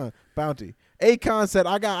said, "Nuh-uh, bounty." Akon said,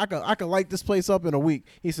 I can light this place up in a week.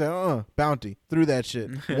 He said, bounty. Threw that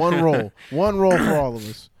shit. One roll for all of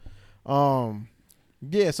us.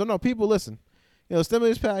 Yeah. So no, people listen.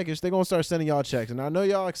 Stimulus package, they're going to start sending y'all checks. And I know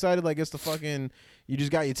y'all excited like it's the fucking, you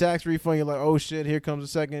just got your tax refund. You're like, oh shit, here comes the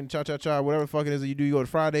second, cha-cha-cha, whatever the fuck it is that you do. You go to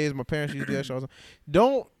Fridays. My parents used to do that shit all the time.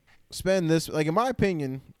 Don't spend this, like in my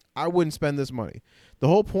opinion, I wouldn't spend this money. The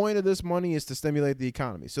whole point of this money is to stimulate the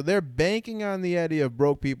economy. So they're banking on the idea of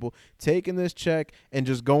broke people taking this check and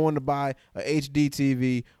just going to buy a HD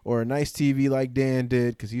TV or a nice TV like Dan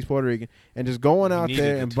did because he's Puerto Rican, and just going out needed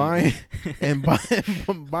there the and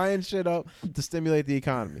TV. buying shit up to stimulate the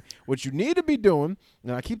economy. What you need to be doing,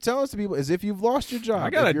 and I keep telling this to people, is if you've lost your job, I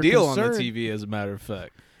got if a you're deal on the concerned- TV, as a matter of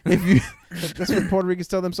fact. if you, that's what Puerto Ricans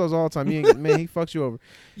tell themselves all the time. Man, he fucks you over.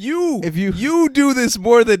 If You do this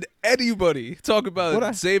more than anybody. Talk about What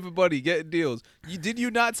I- saving money, getting deals. Did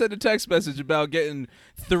you not send a text message about getting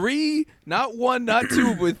 3, not 1, not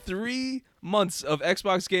 2, but 3 months of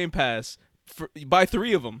Xbox Game Pass? Buy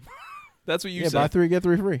 3 of them. That's what you Yeah, said. buy 3 get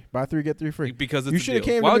 3 free. Buy 3 get 3 free. Because it's You a shoulda deal.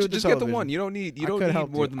 came to Why me don't you with the just get the television. one? You don't need I coulda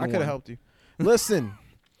need more than the I one. could have helped you. Listen,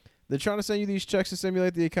 they're trying to send you these checks to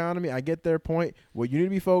stimulate the economy. I get their point. What you need to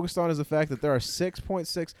be focused on is the fact that there are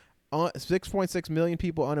 6.6 million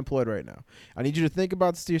people unemployed right now. I need you to think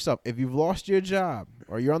about this to yourself. If you've lost your job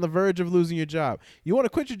or you're on the verge of losing your job, you want to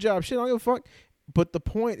quit your job. Shit, I don't give a fuck. But the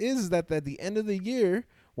point is that at the end of the year,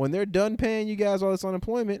 when they're done paying you guys all this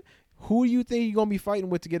unemployment, who do you think you're going to be fighting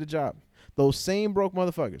with to get a job? Those same broke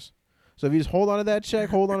motherfuckers. So if you just hold on to that check,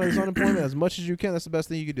 hold on to this unemployment as much as you can, that's the best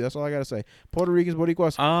thing you can do. That's all I gotta say. Puerto Ricans,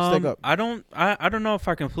 Boricuas, stick up. I don't know if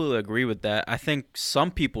I completely agree with that. I think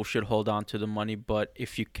some people should hold on to the money, but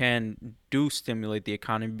if you can, do stimulate the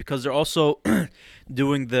economy, because they're also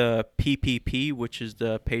doing the PPP, which is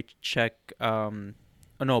the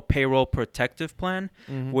payroll protective plan,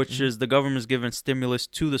 which is the government's giving stimulus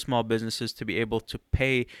to the small businesses to be able to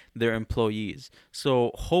pay their employees.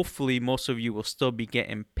 So hopefully most of you will still be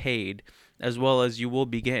getting paid, as well as you will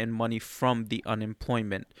be getting money from the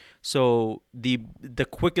unemployment. So the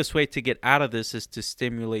quickest way to get out of this is to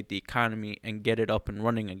stimulate the economy and get it up and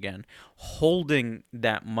running again. Holding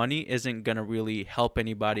that money isn't going to really help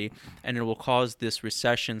anybody, and it will cause this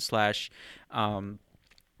recession slash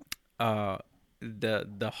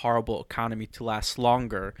the horrible economy to last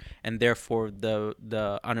longer, and therefore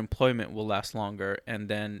the unemployment will last longer, and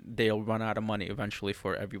then they'll run out of money eventually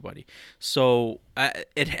for everybody. So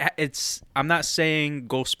I'm not saying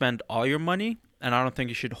go spend all your money, and I don't think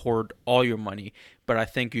you should hoard all your money, but I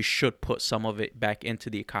think you should put some of it back into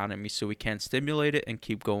the economy so we can stimulate it and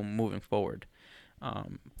keep moving forward.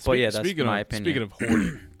 But yeah, that's my opinion. Speaking of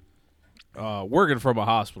hoarding, working from a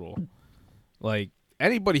hospital, like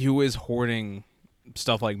anybody who is hoarding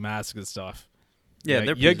stuff like masks and stuff, Yeah, they're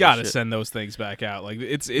you pieces of gotta shit. send those things back out. Like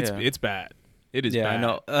it's bad. It is Yeah, bad. I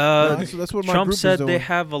know. That's what my Trump group is said they doing.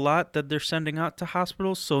 have a lot that they're sending out to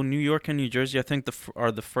hospitals. So New York and New Jersey, I think,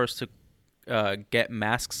 are the first to get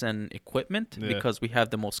masks and equipment Yeah. because we have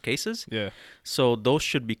the most cases. Yeah, So those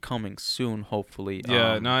should be coming soon, hopefully.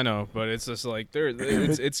 yeah. No, I know, but it's just like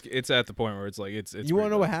it's at the point where it's like it's. You want to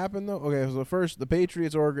know what happened though? Okay, so first, the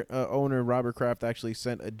Patriots owner Robert Kraft actually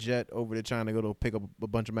sent a jet over to China to go to pick up a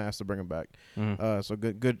bunch of masks to bring them back. Mhm. So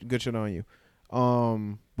good shit on you.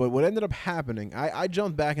 But what ended up happening, I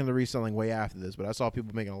jumped back into reselling way after this, but I saw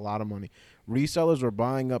people making a lot of money. Resellers were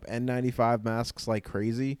buying up N95 masks like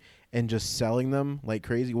crazy and just selling them like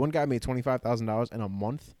crazy. One guy made $25,000 in a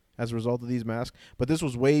month as a result of these masks, but this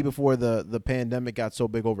was way before the pandemic got so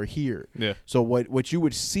big over here. Yeah. So what you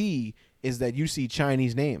would see is that you see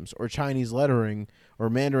Chinese names or Chinese lettering or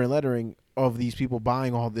Mandarin lettering of these people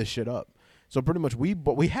buying all this shit up. So pretty much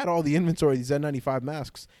we had all the inventory of these N95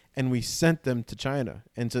 masks and we sent them to China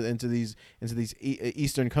into these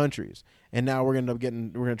eastern countries, and now we're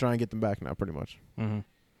gonna try and get them back now, pretty much. Mm-hmm.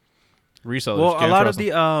 Resellers. Well, a can't lot of trust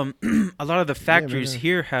the a lot of the factories yeah.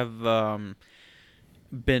 here have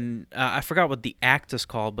been I forgot what the act is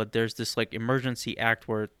called, but there's this like emergency act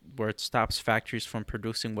where it stops factories from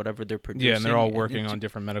producing whatever they're producing. Yeah, and they're all And working it's- on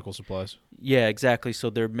different medical supplies. Yeah, exactly. So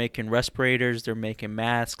they're making respirators, they're making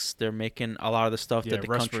masks, they're making a lot of the stuff that the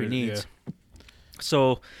country needs.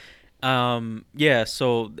 So,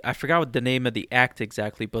 so I forgot what the name of the act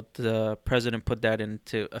exactly, but the president put that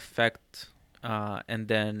into effect, and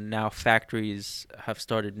then now factories have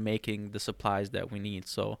started making the supplies that we need.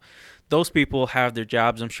 So those people have their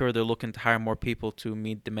jobs. I'm sure they're looking to hire more people to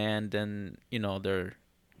meet demand, and they're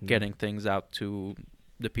getting things out to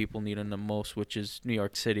the people needing them most, which is New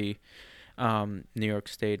York City, New York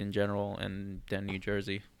State in general, and then New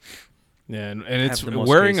Jersey. Yeah, and it's the most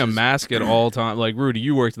wearing a cases. mask at all times. Like Rudy,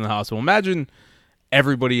 you worked in the hospital. Imagine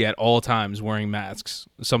everybody at all times wearing masks,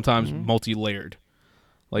 sometimes multi-layered.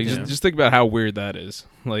 Like just think about how weird that is.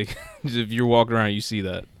 Like if you're walking around, you see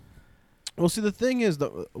that. Well, see, the thing is,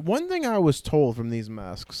 the one thing I was told from these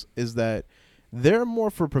masks is that they're more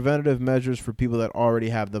for preventative measures for people that already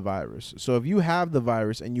have the virus. So if you have the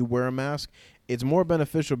virus and you wear a mask, it's more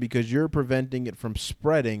beneficial because you're preventing it from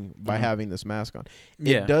spreading by having this mask on.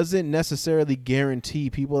 Yeah. It doesn't necessarily guarantee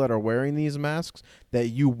people that are wearing these masks that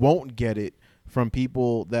you won't get it from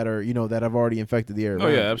people that are, that have already infected the air. Oh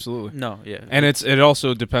around yeah, you. absolutely. No, yeah. And it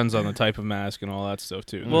also depends on the type of mask and all that stuff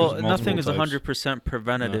too. Well, There's nothing is multiple types. 100%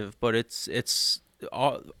 preventative, but it's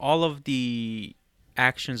all of the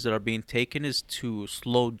actions that are being taken is to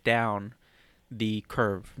slow down the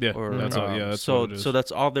curve. Yeah, that's all. Yeah, that's so what it is. so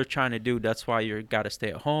that's all they're trying to do. That's why you got to stay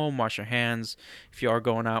at home, wash your hands. If you are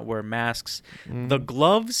going out, wear masks. The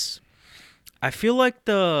gloves, I feel like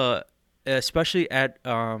especially at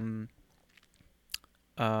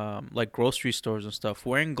like grocery stores and stuff,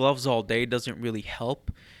 wearing gloves all day doesn't really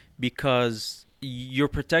help because you're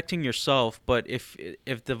protecting yourself, but if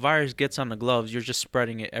the virus gets on the gloves, you're just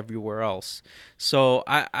spreading it everywhere else. So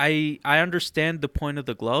I understand the point of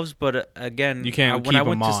the gloves, but again, You can't when keep I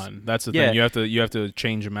went them to on. That's the yeah. thing. You have to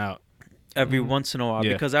change them out. every once in a while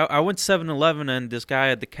Yeah. because I went to 7-Eleven and this guy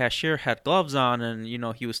at the cashier had gloves on and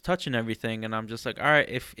he was touching everything, and I'm just like, all right,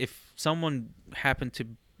 if someone happened to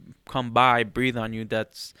come by, breathe on you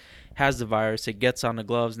that's has the virus, it gets on the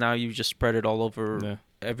gloves, now you just spread it all over Yeah.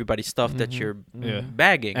 everybody's stuff that you're Yeah.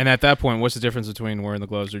 bagging. And at that point, what's the difference between wearing the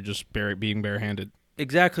gloves or just being barehanded?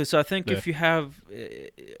 Exactly. So I think Yeah. if you have,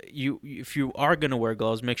 if you are gonna wear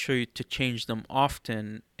gloves, make sure to change them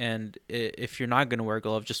often. And if you're not gonna wear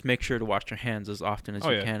gloves, just make sure to wash your hands as often as Oh,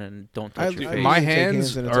 you yeah. can, and don't touch your I face. My usually take hand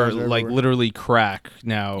hands sanitizer are like everywhere. literally crack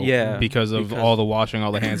now Yeah, because of because- all the washing,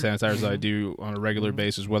 all the hand sanitizers I do on a regular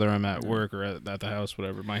basis, whether I'm at work or at the house,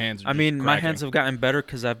 whatever. My hands are I just mean, my cracking. hands have gotten better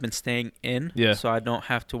because I've been staying in. Yeah. So I don't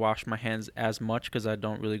have to wash my hands as much because I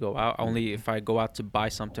don't really go out. Only if I go out to buy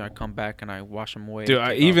something, I come back and I wash them away. Dude, take off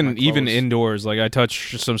my even clothes. indoors, like I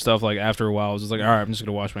touch some stuff like after a while, I was just like, all right, I'm just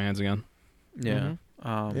gonna wash my hands again. Yeah.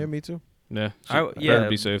 Yeah, me too. Yeah, yeah. better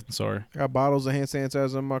be safe than sorry. I got bottles of hand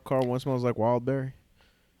sanitizer in my car. One smells like Wildberry.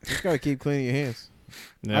 You just gotta keep cleaning your hands.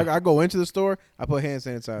 Yeah. I go into the store. I put hand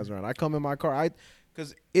sanitizer on. I come in my car.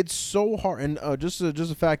 Because it's so hard. And just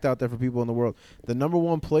a fact out there for people in the world: the number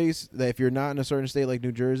one place that if you're not in a certain state like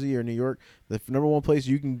New Jersey or New York, the number one place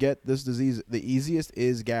you can get this disease the easiest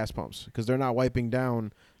is gas pumps because they're not wiping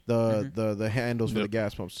down the handles for the Yep.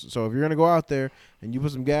 gas pumps. So if you're gonna go out there and you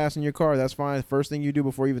put some gas in your car, that's fine. First thing you do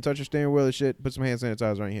before you even touch your steering wheel or shit, put some hand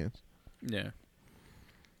sanitizer on your hands. Yeah.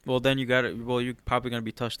 Well, then you got it. Well, you're probably gonna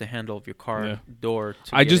be touch the handle of your car Yeah. door.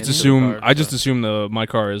 To I get just into the assume car, I just so. assume my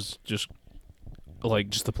car is just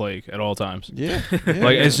the plague at all times. Yeah.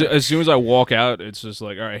 Like as soon as I walk out, it's just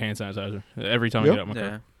like, all right, hand sanitizer every time I Yep. get out of my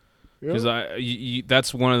car. Yeah. Because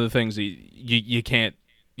that's one of the things that you can't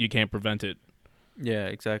prevent it. Yeah,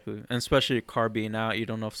 exactly. And especially your car being out, you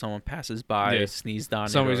don't know if someone passes by, Yeah. sneezed on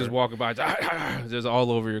Somebody's it. just walking by, just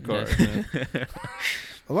all over your car. Yeah.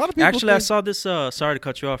 A lot of people Actually, I think- saw this. Sorry to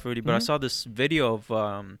cut you off, Rudy, but I Mhm. saw this video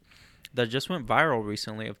of that just went viral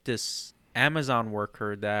recently of this Amazon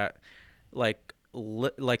worker that like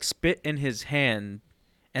spit in his hand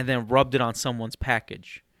and then rubbed it on someone's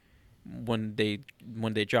package when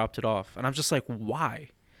they dropped it off, and I'm just like, why?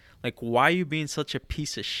 Like, why are you being such a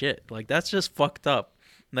piece of shit? Like, that's just fucked up.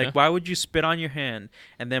 Like, Yeah. why would you spit on your hand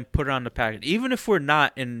and then put it on the package? Even if we're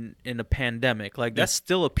not in a pandemic, like, that's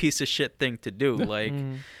still a piece of shit thing to do. Like,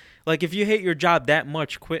 like if you hate your job that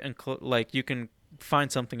much, quit and like you can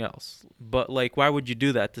find something else. But like, why would you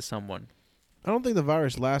do that to someone? I don't think the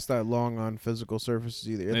virus lasts that long on physical surfaces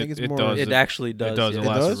either. I think it's It more. does. It actually does. It does. yeah. It It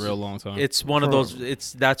lasts does? a real long time. It's one of Bro.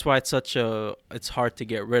 those. That's why it's hard to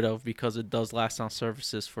get rid of because it does last on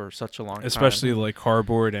surfaces for such a long time. Especially like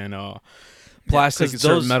cardboard and plastic 'cause and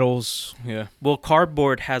certain those- metals. Yeah. Well,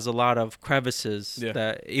 cardboard has a lot of crevices Yeah.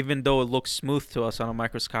 that even though it looks smooth to us on a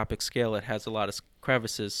microscopic scale, it has a lot of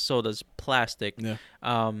crevices. So does plastic. Yeah.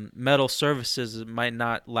 Metal surfaces might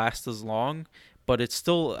not last as long, but it's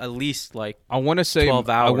still at least like I want to say 12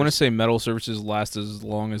 I want to hours. say metal surfaces last as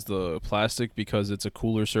long as the plastic because it's a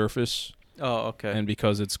cooler surface okay. and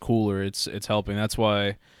because it's cooler, it's helping. That's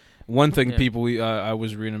why one thing Yeah. people I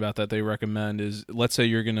was reading about that they recommend is, let's say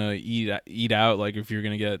you're gonna eat out, like if you're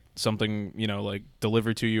gonna get something like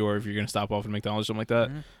delivered to you, or if you're gonna stop off at McDonald's or something like that.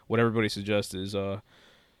 Mhm. What everybody suggests is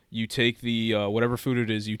you take the whatever food it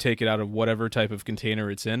is, you take it out of whatever type of container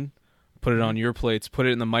it's in, put it on your plates, put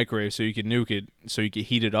it in the microwave so you can nuke it, so you can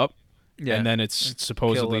heat it up, Yeah. and then it's And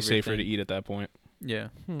supposedly kill safer to everything. eat at that point. Yeah.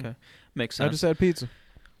 Hmm. Okay. Makes I sense. just had pizza.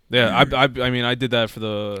 Yeah, I mean I did that for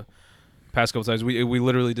the past couple times. We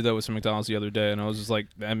literally did that with some McDonald's the other day, and I was just like,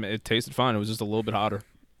 it tasted fine. It was just a little bit hotter.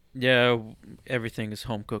 Yeah, everything is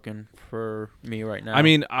home cooking for me right now. I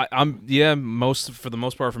mean, I'm for the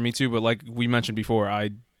most part for me too. But like we mentioned before, I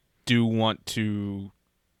do want to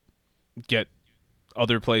get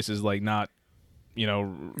other places, like not yeah,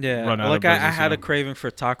 run out like of business. I had you a know? craving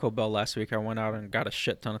for Taco Bell last week. I went out and got a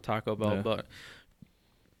shit ton of Taco Bell, Yeah. but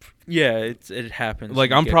yeah, it happens.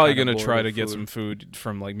 Like You I'm get probably kinda gonna bored try of to get food. some food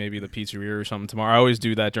from like maybe the pizzeria or something tomorrow. I always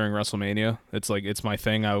do that during WrestleMania. It's my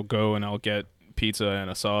thing. I'll go and I'll get pizza and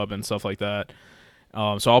a sub and stuff like that.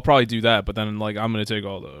 So I'll probably do that, but then like I'm gonna take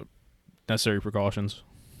all the necessary precautions.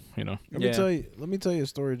 you know. Let me tell you a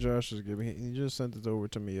story Josh is giving. He just sent it over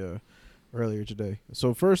to me earlier today.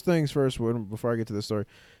 So first things first, before I get to the story,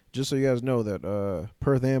 just so you guys know that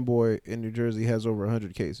Perth Amboy in New Jersey has over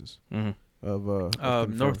 100 cases Mm-hmm. of North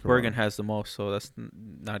confirmed Bergen corona. has the most, so that's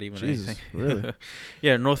not even Jesus, anything. really?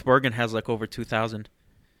 Yeah, North Bergen has like over 2,000,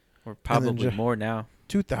 or probably Ja- more now.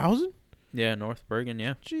 2,000? Yeah, North Bergen.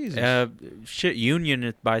 Yeah. Jesus.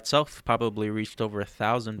 Union by itself probably reached over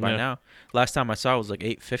 1,000 by Yeah. now. Last time I saw it was like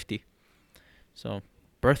 850. So,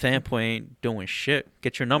 Berth Amboy ain't doing shit.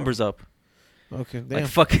 Get your numbers up. Okay, damn. Like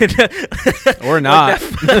fucking Or not.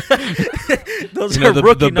 Those You know, are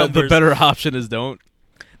rookie the numbers. better option is don't.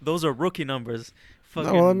 Those are rookie numbers.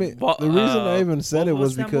 Fucking, no, the reason I even said it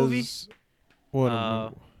was that movie? because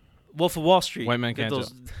what? Wolf of Wall Street. White Man Get Can't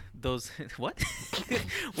those what?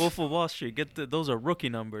 Wolf of Wall Street. Those are rookie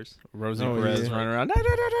numbers. Rosie Oh, Perez yeah. running around. No, no,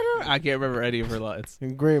 no, no, no. I can't remember any of her lines.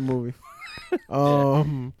 Great movie.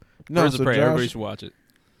 No, Birds so of Prey. Everybody Josh, should watch it.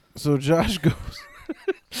 so Josh goes.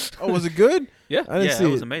 Oh, was it good? Yeah. I didn't Yeah, see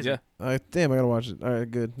it was it. amazing. Yeah. All right, damn, I gotta watch it. All right,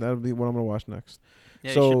 good. That'll be what I'm gonna watch next.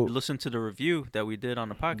 Yeah, So- you should listen to the review that we did on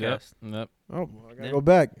the podcast. Yep. Oh, I gotta Yeah. go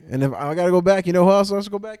back. And if I gotta go back, you know who else has to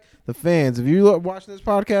go back? The fans. If you're watching this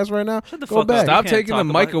podcast right now, Shut the go fuck back. up. Stop You can't taking the talk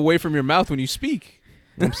mic about it. away from your mouth when you speak.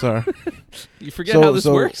 I'm sorry. You forget So- how this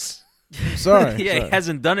so- works. Sorry. Yeah, sorry. he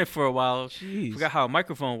hasn't done it for a while. Jeez. Forgot how a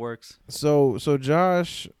microphone works. So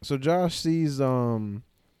Josh sees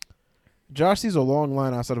Josh sees a long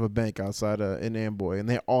line outside of a bank outside in Amboy, and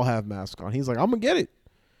they all have masks on. He's like, I'm gonna get it.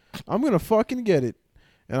 I'm gonna fucking get it.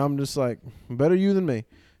 And I'm just like, better you than me.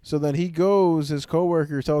 So then he goes. His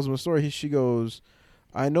coworker tells him a story. She goes,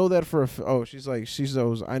 I know that for she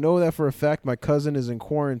goes, I know that for a fact. My cousin is in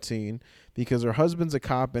quarantine because her husband's a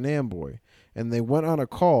cop in Amboy, and they went on a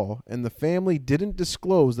call, and the family didn't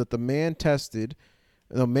disclose that the man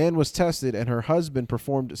was tested, and her husband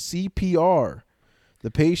performed CPR. The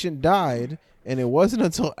patient died, and it wasn't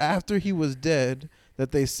until after he was dead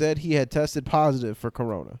that they said he had tested positive for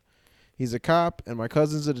corona. He's a cop, and my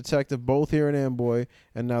cousin's a detective, both here in Amboy,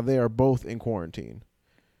 and now they are both in quarantine.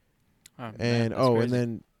 Oh, man, And that's and crazy.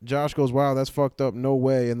 then Josh goes, wow, that's fucked up. No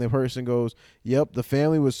way. And the person goes, yep, the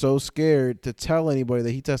family was so scared to tell anybody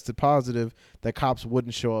that he tested positive that cops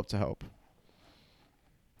wouldn't show up to help.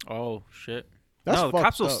 Oh shit. That's no, the fucked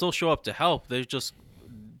cops will up. still show up to help.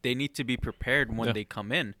 They need to be prepared when Yeah. they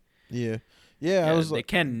come in. Yeah. Yeah, I was they like,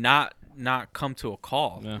 can not come to a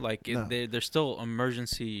call. Yeah. Like No. they're still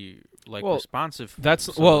emergency Well, responsive. That's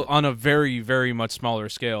So- well on a very, very much smaller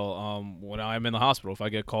scale. When I'm in the hospital, if I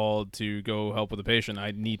get called to go help with a patient,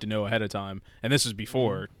 I need to know ahead of time. And this is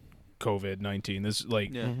before COVID-19. This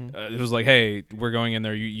like Yeah. Mhm. it was like, hey, we're going in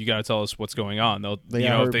there. You got to tell us what's going on. They'll They you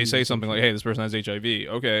got know if they herpes say or something like, something. hey, this person has HIV.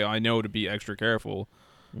 Okay, I know to be extra careful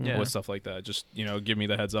Yeah. with stuff like that. Just give me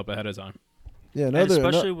the heads up ahead of time. yeah, And another,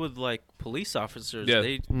 especially with like police officers, Yeah.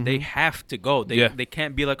 they Mhm. have to go. They Yeah. they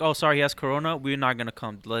can't be like, oh, sorry, he has corona. We're not gonna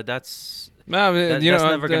come. Like, that's No, That- you that's know,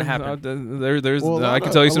 never gonna happen. There's well, a I lot can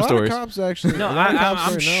of- tell you a some lot stories. Of cops actually, no. a lot of cops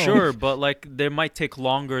I'm right now- sure, but like they might take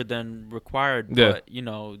longer than required. Yeah. But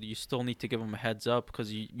you still need to give them a heads up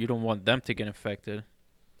because you don't want them to get infected.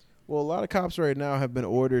 Well, a lot of cops right now have been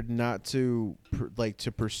ordered not to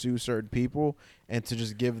to pursue certain people and to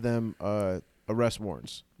just give them arrest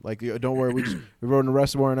warrants. Like, don't worry, we wrote an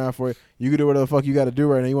arrest warrant out for you. You can do whatever the fuck you got to do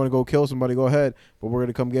right now. You want to go kill somebody, go ahead. But we're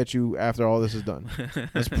gonna come get you after all this is done.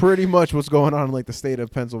 That's pretty much what's going on in like the state of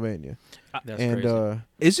Pennsylvania. That's and crazy.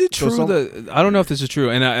 Is it So true some- that I don't know if this is true,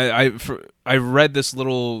 and I read this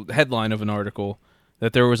little headline of an article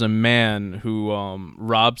that there was a man who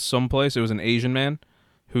robbed someplace. It was an Asian man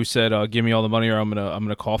who said, "Give me all the money, or I'm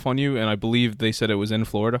gonna cough on you." And I believe they said it was in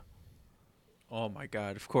Florida. Oh my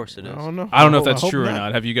God! Of course it is. I don't know. I don't know if hope- that's hope true or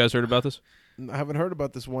not. Have you guys heard about this? I haven't heard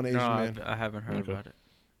about this one Asian No, man, I haven't heard Okay. about it.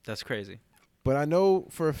 That's crazy. but I know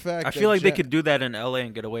for a fact. I that feel like they Ja- could do that in LA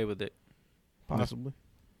and get away with it. possibly.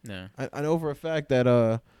 Yeah. I know for a fact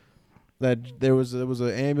that that there was an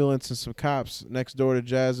ambulance and some cops next door to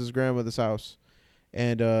Jazz's grandmother's house,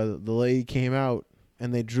 and the lady came out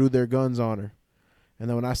and they drew their guns on her, and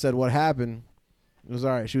then when I said what happened, it was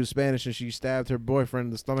all right. She was Spanish and she stabbed her boyfriend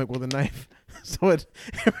in the stomach with a knife. So it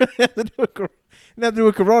really had to do with not to do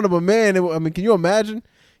with corona, but man, I mean, can you imagine?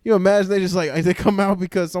 You imagine they just like they come out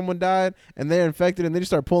because someone died and they're infected and they just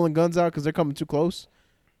start pulling guns out because they're coming too close.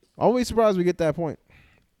 Always surprised we get that point.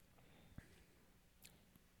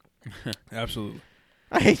 Absolutely.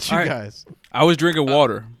 I hate you All right. guys. I was drinking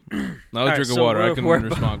water. I was right, drinking so water. I we're- can we're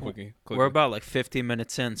respond quickly. We're about like 15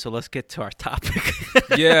 minutes in, so let's get to our topic.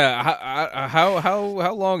 Yeah.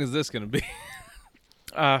 How long is this gonna be?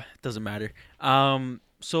 Doesn't matter.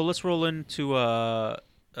 So let's roll into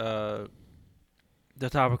the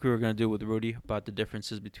topic we were gonna do with Rudy about the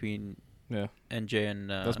differences between Yeah. NJ and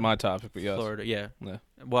That's my topic, but yes. Florida. Yeah. Yeah.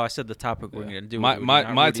 Well, I said the topic we're Yeah. gonna do. My with Rudy, my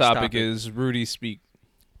not my Rudy's topic is Rudy speak.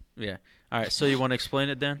 Yeah. All right. So you want to explain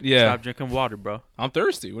it then? Yeah. Stop drinking water, bro. I'm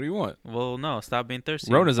thirsty. What do you want? Well, no. Stop being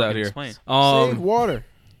thirsty. Rona's out Fucking here. Explain. Save water.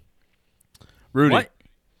 Rudy. What?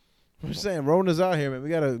 I'm just saying, Rona's out here, man. We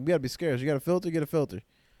gotta be scarce. You got a filter, get a filter.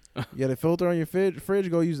 You got a filter on your fridge,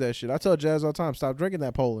 go use that shit. I tell Jazz all the time, stop drinking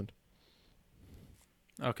that Poland.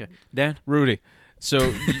 Okay. Dan. Rudy.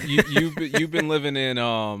 So you've been living in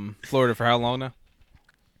Florida for how long now?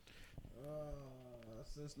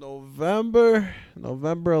 Since November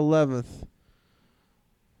 11th.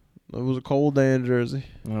 It was a cold day in Jersey.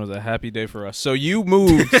 It was a happy day for us. So you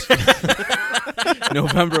moved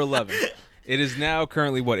November 11th. It is now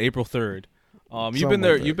currently what, April 3rd. You've been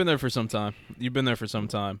there. You've been there for some time.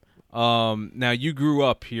 Now you grew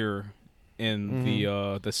up here in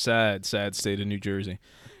the sad state of New Jersey.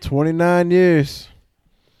 29 years.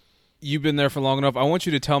 You've been there for long enough. I want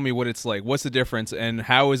you to tell me what it's like. What's the difference, and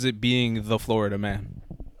how is it being the Florida man?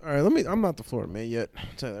 All right, I'm not the Florida man yet. I'll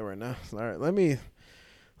tell you that right now. All right, let me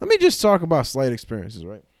just talk about slight experiences,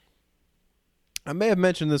 right? I may have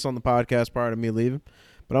mentioned this on the podcast prior to me leaving,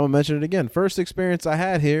 but I'm gonna mention it again. First experience I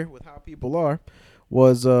had here with how people are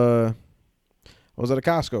was I was at a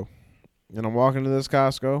Costco, and I'm walking to this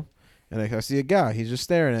Costco, and I see a guy. He's just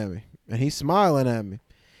staring at me, and he's smiling at me.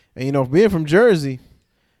 And you know, being from Jersey,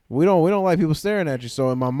 we don't like people staring at you. So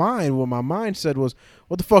in my mind, what my mind said was,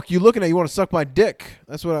 "What the fuck you looking at? You want to suck my dick?"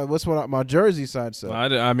 That's what my Jersey side said.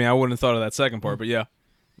 I mean, I wouldn't have thought of that second part, but yeah.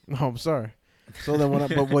 No, I'm sorry. So then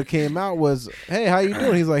but what came out was, "Hey, how you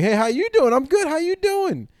doing?" He's like, "Hey, how you doing?" "I'm good. How you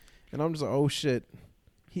doing?" And I'm just like, "Oh shit."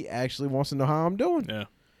 He actually wants to know how I'm doing. Yeah.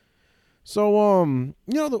 So you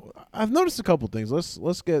know, I've noticed a couple things.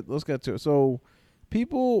 Let's get to it. So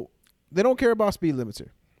people, they don't care about speed limits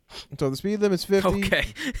here. So the speed limit's 50. Okay.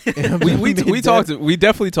 we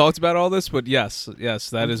definitely talked about all this, but yes,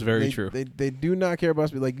 that is very true. They do not care about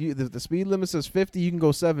speed. Like the speed limit says 50, you can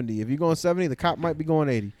go 70. If you're going 70, the cop might be going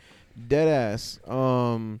 80. Dead ass.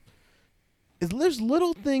 There's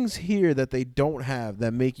little things here that they don't have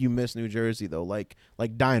that make you miss New Jersey though, like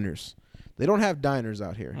diners. They don't have diners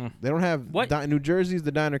out here. They don't have What? New Jersey's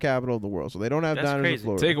the diner capital of the world, so they don't have That's diners crazy. in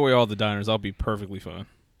Florida. Take away all the diners, I'll be perfectly fine.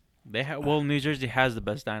 New Jersey has the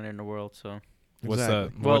best diner in the world, so What's Exactly.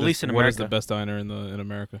 that? Well, What at least in what is the America. best diner in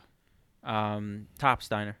America? Tops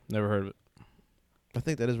Diner. Never heard of it. I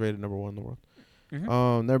think that is rated number 1 in the world.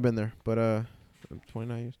 Mhm. Never been there, but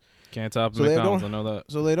 29 years. Can't top So they McDonald's. I don't- know that.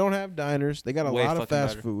 So they don't have diners. They got a Way lot of fucking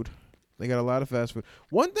fast better. food. They got a lot of fast food.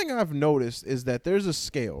 One thing I've noticed is that there's a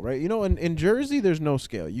scale, right? You know, in Jersey, there's no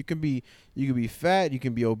scale. You can be fat, you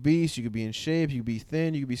can be obese, you can be in shape, you can be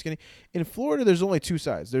thin, you can be skinny. In Florida, there's only two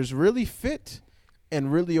sides. There's really fit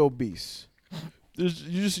and really obese.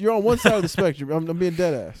 You're on one side of the spectrum. I'm being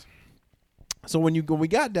dead ass. So when we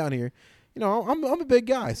got down here, you know, I'm a big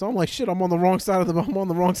guy, so I'm like, shit, I'm on the wrong side of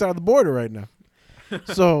the border right now.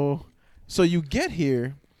 so you get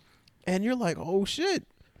here, and you're like, oh shit.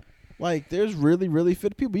 Like, there's really, really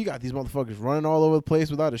fit people. You got these motherfuckers running all over the place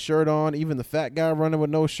without a shirt on. Even the fat guy running with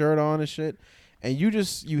no shirt on and shit. And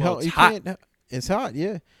it's hot. It's hot,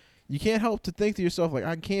 yeah. You can't help to think to yourself, like,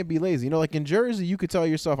 I can't be lazy. You know, like in Jersey, you could tell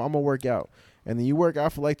yourself, I'm gonna work out, and then you work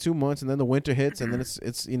out for like 2 months, and then the winter hits, and then it's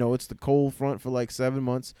the cold front for like 7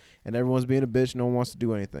 months, and everyone's being a bitch. No one wants to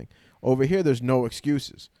do anything. Over here, there's no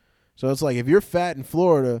excuses. So it's like if you're fat in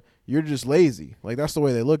Florida, you're just lazy. Like that's the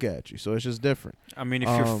way they look at you. So it's just different. I mean, if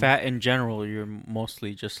you're fat in general, you're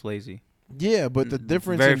mostly just lazy. Yeah, but the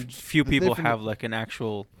difference. Very in, few the people different- have like an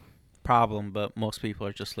actual problem, but most people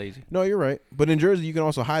are just lazy. No, you're right. But in Jersey, you can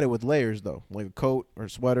also hide it with layers, though, like a coat or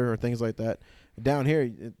sweater or things like that. Down here,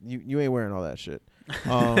 you ain't wearing all that shit.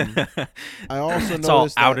 I also It's all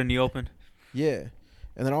noticed out that, in the open. yeah,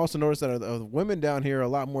 and then I also noticed that the women down here are a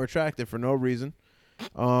lot more attractive for no reason.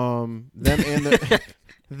 Them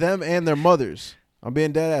and their mothers. I'm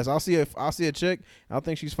being dead ass. I'll see a chick, and I'll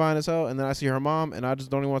think she's fine as hell, and then I see her mom, and I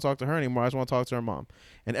just don't even want to talk to her anymore. I just want to talk to her mom.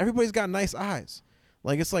 And everybody's got nice eyes.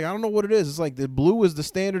 Like it's like I don't know what it is. It's like the blue is the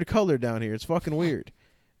standard color down here. It's fucking weird.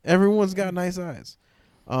 Everyone's got nice eyes.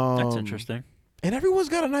 That's interesting. And everyone's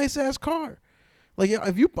got a nice ass car. Like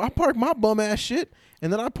I park my bum ass shit,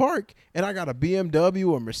 and then I park, and I got a BMW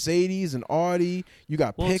or Mercedes and Audi. You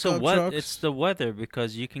got pickup trucks. It's the weather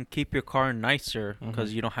because you can keep your car nicer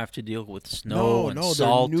because you don't have to deal with snow and they're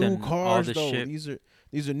salt new and cars all this though. shit.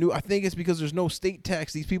 These are new. I think it's because there's no state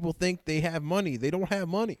tax. These people think they have money. They don't have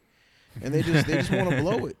money, and they just want to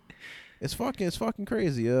blow it. It's fucking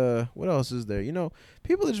crazy. What else is there? You know,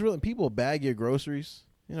 people bag your groceries.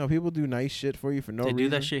 You know, people do nice shit for you for no They reason. do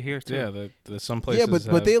that shit here too. Yeah, the some places. Yeah, but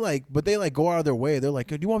have- they like go out of their way. They're like,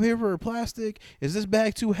 do you want paper for plastic? Is this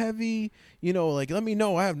bag too heavy? You know, like let me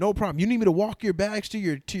know. I have no problem. You need me to walk your bags to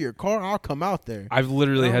your car? I'll come out there. I've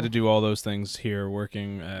literally Oh. had to do all those things here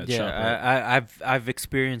working at ShopRite. Yeah, I've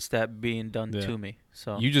experienced that being done Yeah. to me.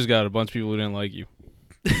 So You just got a bunch of people who didn't like you.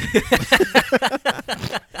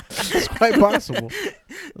 It's quite possible.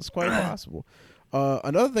 It's quite possible.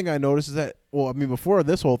 Another thing I noticed is that, well, I mean, before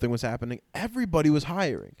this whole thing was happening, everybody was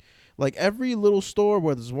hiring. Like every little store,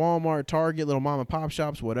 whether it's Walmart, Target, little mom and pop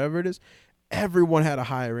shops, whatever it is, everyone had a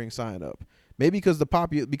hiring sign up. Maybe because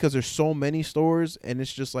because there's so many stores and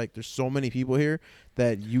it's just like there's so many people here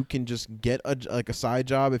that you can just get a side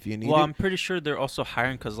job if you need well, it. I'm pretty sure they're also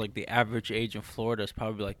hiring because like the average age in Florida is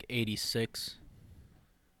probably like 86.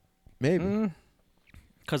 Maybe.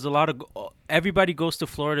 Because everybody goes to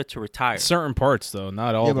Florida to retire. Certain parts though,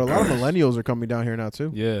 not all. Yeah, the but a lot of parts. millennials are coming down here now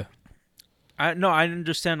too. Yeah. I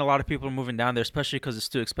understand a lot of people are moving down there, especially because it's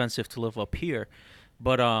too expensive to live up here.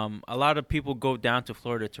 But a lot of people go down to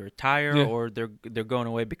Florida to retire, Yeah. or they're going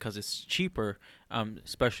away because it's cheaper.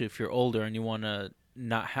 Especially if you're older and you want to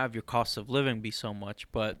not have your cost of living be so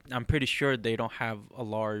much. But I'm pretty sure they don't have a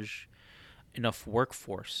large enough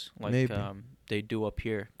workforce like Maybe. they do up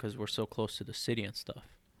here because we're so close to the city and stuff.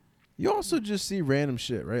 You also just see random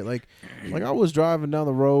shit, right? Like I was driving down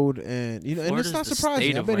the road, and you know, and it's Florida's not the surprising.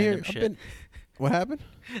 state I've of been here. random I've shit. been. What happened?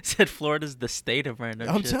 Said Florida's the state of random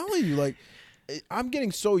I'm shit. telling you, like, I'm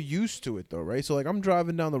getting so used to it though, right? So like, I'm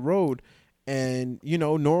driving down the road, and you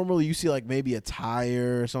know, normally you see like maybe a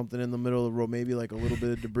tire or something in the middle of the road, maybe like a little bit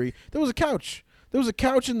of debris. There was a couch. There was a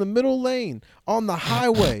couch in the middle lane on the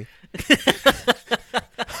highway.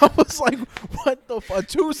 I was like, "What the fuck? A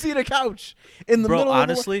 2-seater couch in the Bro, middle."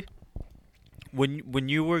 honestly, when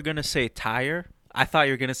you were gonna say tire, I thought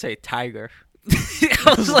you were gonna say tiger.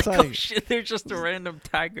 I was a like, oh tiger. shit, they're just a random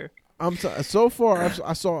tiger. So far,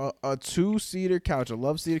 I saw a 2-seater couch, a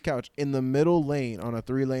love-seater couch in the middle lane on a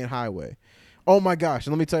 3-lane highway. Oh my gosh!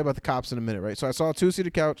 And let me tell you about the cops in a minute, right? So I saw a 2-seater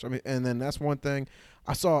couch. I mean, and then that's one thing.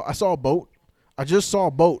 I saw a boat. I just saw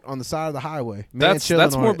a boat on the side of the highway. Man That's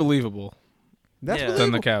chilling on more it. believable. That's Yeah. believable.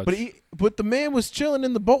 Than the couch. But the man was chilling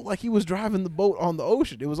in the boat like he was driving the boat on the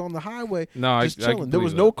ocean. It was on the highway, No, just I chilling. can There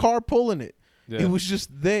was believe no that. car pulling it. Yeah. It was just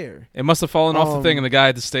there. It must have fallen off the thing, Um, and the guy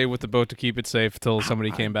had to stay with the boat to keep it safe until somebody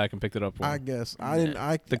came back and picked it up for I him. guess I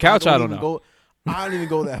didn't. The couch, I don't even know. Go, I didn't even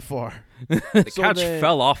go that far. The So couch then-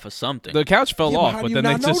 fell off of something. The couch fell Yeah, but off, how but do then you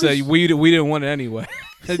they not just said notice? we didn't want it anyway.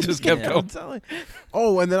 It just kept Yeah. going. I'm telling.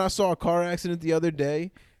 Oh, and then I saw a car accident the other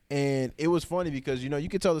day, and it was funny because you know you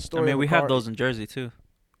could tell the I story. mean, of a we car. have those in Jersey too.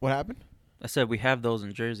 What happened? I said we have those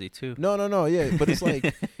in Jersey too. No, yeah, but it's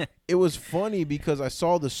like it was funny because I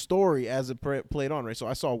saw the story as it played on, right? So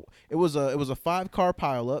I saw it was a 5-car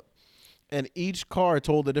pileup, and each car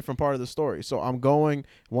told a different part of the story. So I'm going,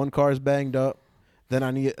 one car is banged up, then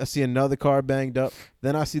I see another car banged up,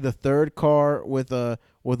 then I see the third car with a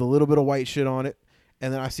little bit of white shit on it,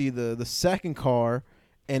 and then I see the second car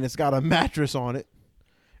and it's got a mattress on it,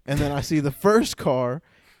 and then I see the first car.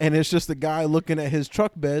 And it's just a guy looking at his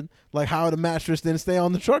truck bed, like how the mattress didn't stay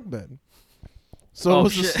on the truck bed. So it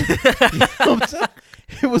was shit. you know what I'm saying?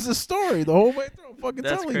 It was a story the whole way through. I'm fucking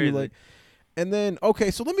That's telling crazy. you, like. And then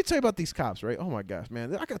okay, so let me tell you about these cops, right? Oh my gosh,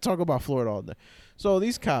 man, I could talk about Florida all day. So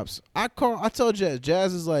these cops, I tell Jazz.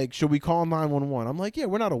 Jazz is like, should we call 911? I'm like, yeah,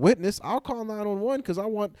 we're not a witness. I'll call 911 because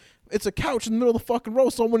it's a couch in the middle of the fucking road.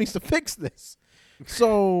 Someone needs to fix this.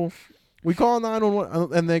 So. We call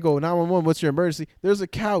 911, and they go, 911, what's your emergency? There's a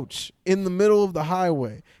couch in the middle of the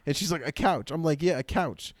highway. And she's like, a couch. I'm like, yeah, a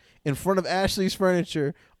couch in front of Ashley's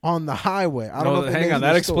Furniture on the highway. I don't know if it hang makes on, the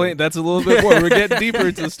that story. explains. That's a little bit more. We're getting deeper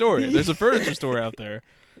into the story. There's a furniture store out there.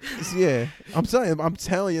 Yeah, I'm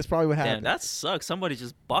telling you, it's probably what Damn, happened. that sucks. Somebody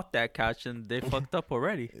just bought that couch and they fucked up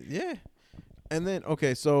already. Yeah. And then,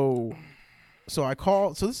 okay, so I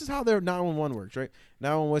call. So this is how their 911 works, right?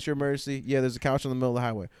 911, what's your emergency? Yeah, there's a couch in the middle of the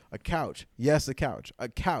highway. A couch. Yes, a couch. A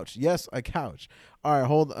couch. Yes, a couch. All right,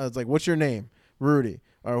 hold. It's like, what's your name? Rudy.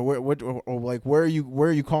 Or where are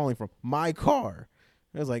you calling from? My car.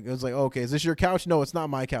 It was like, okay, is this your couch? No, it's not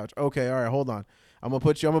my couch. Okay, all right, hold on. I'm gonna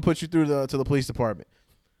put you through to the police department.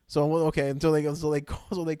 So okay, until they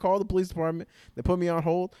call the police department. They put me on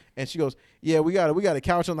hold, and she goes, "Yeah, we got a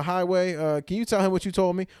couch on the highway. Can you tell him what you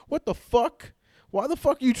told me? What the fuck? Why the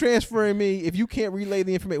fuck are you transferring me if you can't relay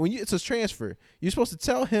the information? When it's a transfer, you're supposed to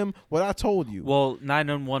tell him what I told you. Well,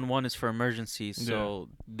 911 is for emergencies, so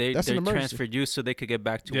they That's an emergency. transferred you so they could get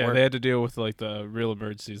back to Yeah, work. they had to deal with like the real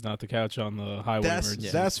emergencies, not the couch on the highway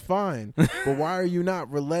emergencies. That's fine. But why are you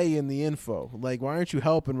not relaying the info? Like, why aren't you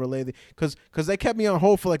helping relay the? Because they kept me on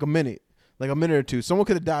hold for like a minute or two. Someone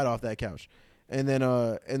could have died off that couch. And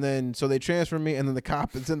then so they transfer me, and then the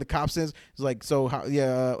cop says, it's like, so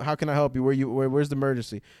how can I help you? Where's the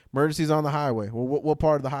emergency? Emergency's on the highway. Well, what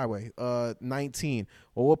part of the highway? 19.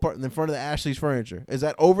 Well, what part? In front of the Ashley's Furniture. Is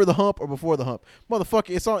that over the hump or before the hump?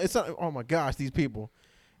 Motherfucker, it's on. Oh my gosh, these people.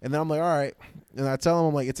 And then I'm like, all right, and I tell them,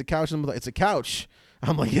 I'm like, it's a couch. And I'm like, it's a couch.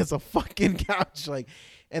 I'm like, it's a fucking couch. Like,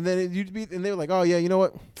 and then and they were like, oh yeah, you know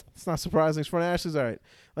what? It's not surprising. It's front of Ashley's. All right.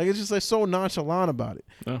 Like, it's just like so nonchalant about it.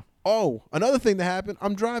 Oh. Oh, another thing that happened,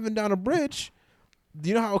 I'm driving down a bridge.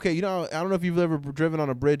 I don't know if you've ever driven on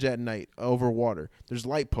a bridge at night over water. There's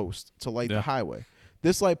light posts to light the highway.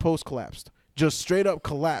 This light post collapsed. Just straight up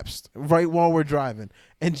collapsed right while we're driving.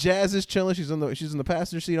 And Jazz is chilling. She's in the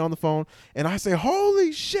passenger seat on the phone. And I say,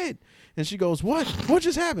 holy shit. And she goes, what? What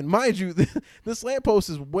just happened? Mind you, this lamppost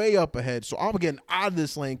is way up ahead, so I'm getting out of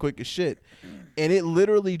this lane quick as shit. And it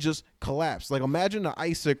literally just collapsed. Like, imagine an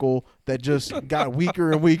icicle that just got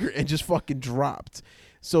weaker and weaker and just fucking dropped.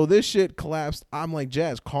 So this shit collapsed. I'm like,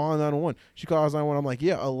 Jazz, call 911. She calls 911. I'm like,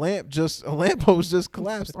 yeah, a lamppost just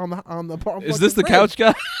collapsed on the. Is this the bridge. couch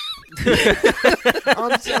guy? I'm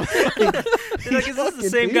Like, is this the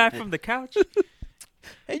same guy from the couch?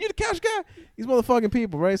 Hey, you the couch guy? These motherfucking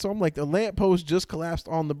people, right? So I'm like, the lamppost just collapsed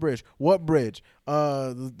on the bridge. What bridge?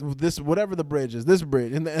 This, whatever the bridge is, this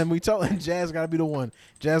bridge. And we tell her, Jazz got to be the one.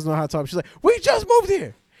 Jazz know how to talk. She's like, we just moved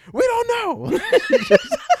here. We don't know.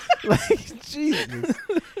 Like, Jesus.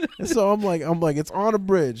 And so I'm like, it's on a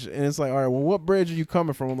bridge, and it's like, all right, well, what bridge are you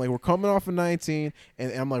coming from? I'm like, we're coming off of 19,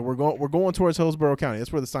 and I'm like, we're going towards Hillsborough County.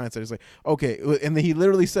 That's where the sign says. It's like, okay, and then he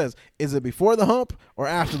literally says, is it before the hump or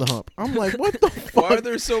after the hump? I'm like, what the fuck? Why are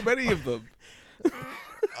there so many of them?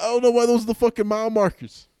 I don't know why those are the fucking mile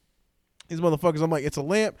markers. These motherfuckers. I'm like, it's a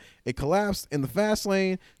lamp. It collapsed in the fast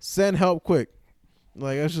lane. Send help quick.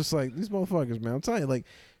 Like, it's just like, these motherfuckers, man. I'm telling you, like,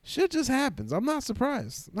 shit just happens. I'm not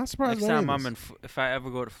surprised. Not surprised. Next by time any of this. if I ever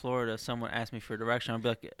go to Florida, someone asks me for direction, I'll be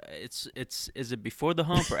like, is it before the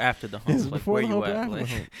hump or after the hump? Is it Like, before where the you hump or at? after the Like,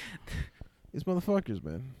 hump? These motherfuckers,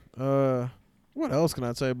 man. What else can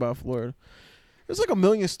I tell you about Florida? There's like a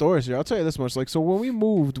million stories here. I'll tell you this much. Like, so when we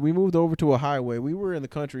moved over to a highway. We were in the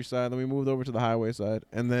countryside, then we moved over to the highway side,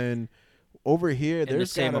 and then over here, in the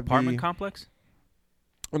there's same gotta apartment be, complex?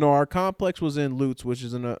 No, our complex was in Lutz, which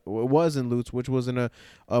was in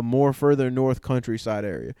a more further north countryside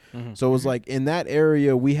area. Mhm. So it was like in that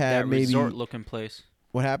area we had That maybe resort looking place.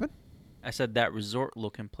 what happened? I said that resort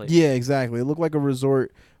looking place. Yeah, exactly. It looked like a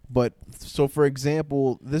resort, but so for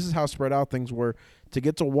example, this is how spread out things were. To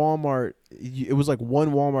get to Walmart, it was like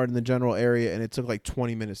one Walmart in the general area, and it took like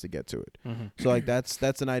 20 minutes to get to it. So like that's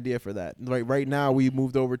an idea for that. Right now, we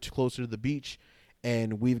moved over to closer to the beach,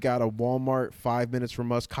 and we've got a Walmart 5 minutes from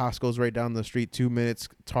us. Costco's right down the street, 2 minutes.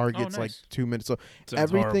 Target's like nice. 2 minutes. So Sounds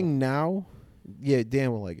everything now, yeah,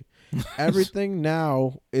 Dan will like it. Everything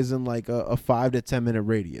now is in like a 5 to 10 minute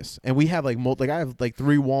radius, and we have like I have like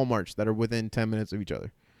 3 Walmarts that are within 10 minutes of each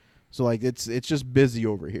other. So like it's just busy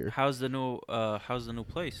over here. How's the new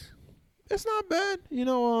place? It's not bad, it's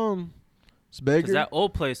 'Cause bigger. that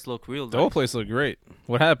old place looked real The nice. whole place looked great.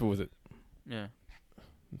 What happened with it? Yeah.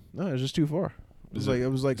 No, it's just too far. Is It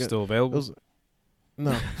was like Still it available? was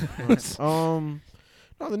no.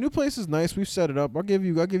 No, the new place is nice. We've set it up. I'll give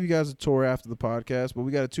you guys a tour after the podcast. But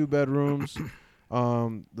we got 2 bedrooms.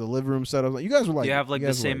 The living room set up. You guys were like, Do you have like you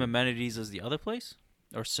the guys were same like- amenities as the other place,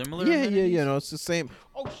 or similar? Yeah, amenities? No, it's the same.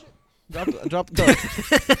 Oh shit! Drop the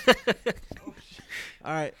cup.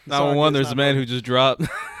 All right. Not one. There's a man who just dropped.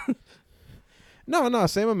 No,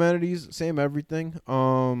 same amenities, same everything.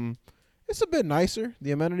 It's a bit nicer.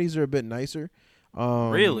 The amenities are a bit nicer.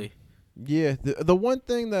 Really? Yeah. The one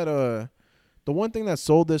thing that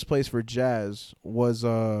sold this place for Jazz was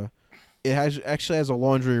it actually has a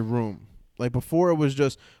laundry room. Like before, it was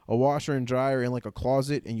just a washer and dryer in like a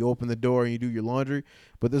closet, and you open the door and you do your laundry.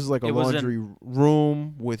 But this is like a It was laundry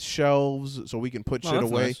room with shelves, so we can put shit that's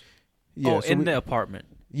away. nice. Yeah, Oh, so in the apartment.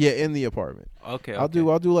 yeah, in the apartment. Okay. I'll do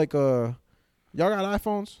like y'all got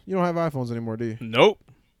iPhones? You don't have iPhones anymore, do you? Nope.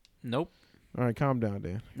 Nope. All right, calm down,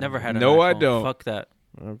 Dan. Never had. An No, I iPhone. don't. Fuck that.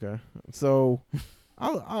 Okay, so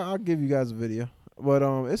I'll give you guys a video, but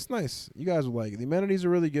it's nice. You guys will like it. The amenities are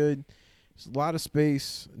really good. There's a lot of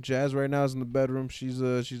space. Jazz right now is in the bedroom. She's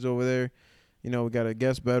over there. You know, we got a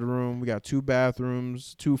guest bedroom. We got 2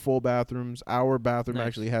 bathrooms, 2 full bathrooms. Our bathroom Nice.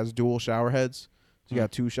 actually has dual shower heads. So you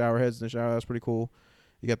got 2 shower heads in the shower. That's pretty cool.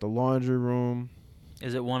 You got the laundry room.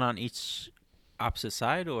 Is it one on each opposite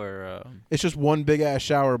side or It's just one big ass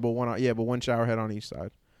shower, but one shower head on each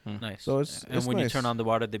side. nice? So it's and when you nice. turn on the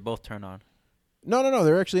water, they both turn on. No,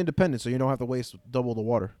 they're actually independent, so you don't have to waste double the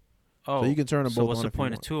water. Oh, So you can turn them so both what's on the if you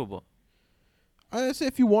point of want. tuable? I say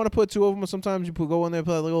if you want to put 2 of them, sometimes you go in there,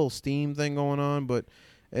 put like a little steam thing going on, but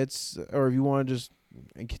or if you want to just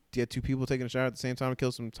get 2 people taking a shower at the same time and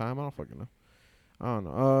kill some time, I don't fucking know. I don't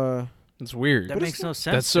know. It's weird. That makes no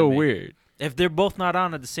sense. That's to so me. weird. If they're both not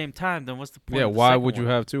on at the same time, then what's the point? Yeah, of the why second would you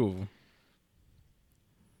one? have 2 of them?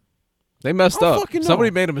 They messed I don't up. fucking know.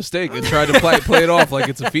 Somebody made a mistake and tried to play it off like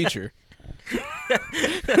it's a feature.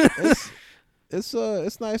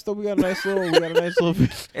 It's nice though. We got a nice little.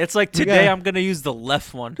 It's like We today got- I'm gonna use the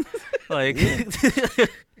left one. Like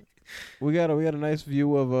We got a nice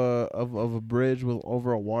view of a bridge with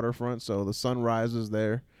over a waterfront, so the sun rises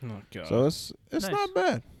there. Oh god. So it's Nice. not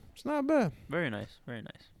bad. It's not bad. very nice, very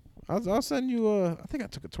nice. I'll send you. I think I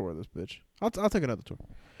took a tour of this bitch. I'll take another tour.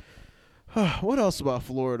 What else about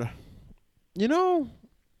Florida? You know,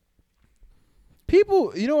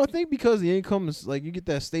 people. You know, I think because the income is like you get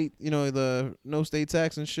that state. You know, the no state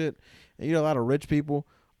tax and shit, and you get a lot of rich people.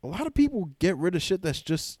 A lot of people get rid of shit that's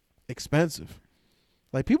just expensive.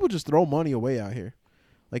 Like people just throw money away out here.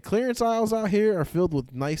 Like clearance aisles out here are filled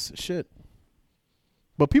with nice shit.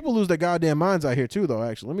 But people lose their goddamn minds out here too, though.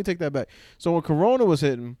 Actually, let me take that back. So when Corona was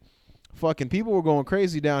hitting, fucking people were going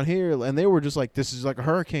crazy down here, and they were just like, "This is like a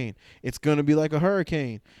hurricane. It's gonna be like a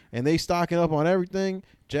hurricane." And they stocking up on everything.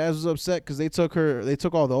 Jazz was upset because they took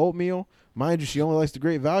all the oatmeal. Mind you, she only likes the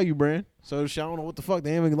Great Value brand, so she don't know what the fuck.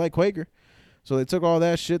 They ain't even like Quaker, so they took all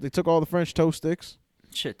that shit. They took all the French toast sticks.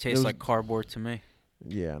 Shit tastes was- like cardboard to me.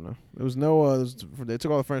 Yeah, no. There was no. They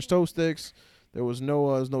took all the French toast sticks. There was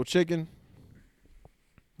no chicken.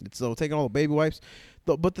 So taking all the baby wipes.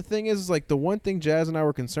 But the thing is like the one thing Jazz and I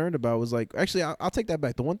were concerned about was like actually I'll take that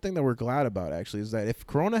back. The one thing that we're glad about actually is that if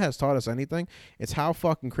Corona has taught us anything, it's how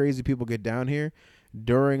fucking crazy people get down here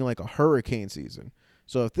during like a hurricane season.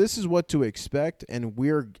 So if this is what to expect and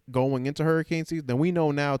we're going into hurricane season, then we know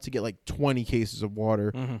now to get like 20 cases of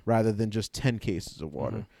water rather than just 10 cases of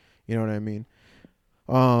water. You know what I mean?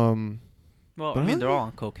 Well, I mean they're Huh? all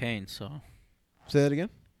on cocaine, so Say that again.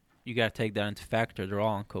 you gotta take that into factor. They're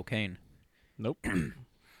all on cocaine. Nope.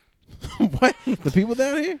 What? The people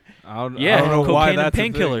down here? Yeah, I don't know why cocaine and that's a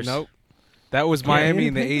thing. painkillers. Nope. That was Yeah, Miami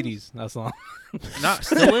in any the painkillers? 80s. That's all. No,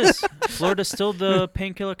 still is. Florida's still the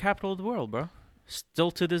painkiller capital of the world, bro. Still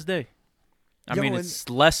to this day. I Yo, mean, and- it's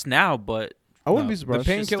less now, but I wouldn't No, be surprised. The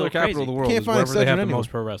painkiller still capital of the crazy. world Can't is find wherever they have exception the anywhere. most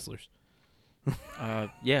pro wrestlers.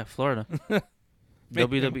 yeah, Florida.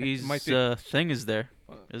 Maybe- WWE's might be. thing is there,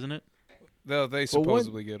 isn't it? They But one-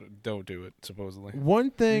 supposedly don't do it. Supposedly. One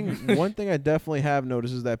thing I definitely have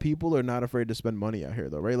noticed is that people are not afraid to spend money out here,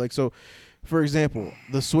 though, right? Like, so, for example,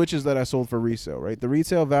 the Switches that I sold for resale, right? The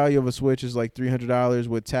retail value of a Switch is like $300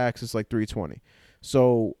 with tax. It's like $320.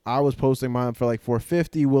 So I was posting mine for like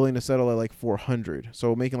 $450, willing to settle at like $400.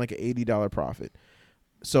 So making like an $80 profit.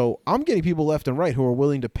 So I'm getting people left and right who are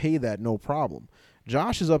willing to pay that, no problem.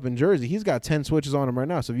 Josh is up in Jersey. He's got 10 Switches on him right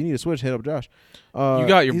now. So if you need a Switch, hit up Josh. You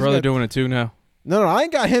got your he's brother got- doing it too now. No, I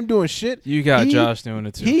ain't got him doing shit. You got He- Josh doing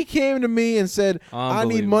it too. He came to me and said, "I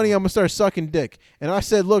need money. I'm gonna start sucking dick." And I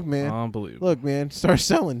said, "Look, man, Unbelievable. look, man, start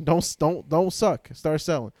selling. Don't suck. Start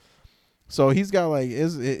selling." So he's got like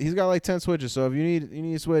 10 Switches. So if you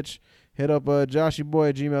need a Switch, hit up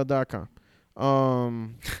joshyboy@gmail.com.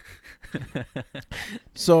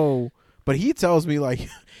 So, but he tells me like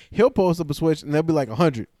he'll post up a Switch and they'll be like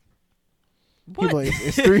 100. He'll be What? like,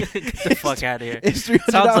 it's three. Get the fuck out of here. It's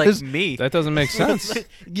 $300. Sounds like me. That doesn't make sense.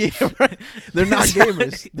 Yeah, right. They're not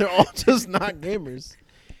gamers. They're all just not gamers.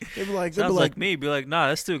 They'll be like, Sounds like me. Be like, nah,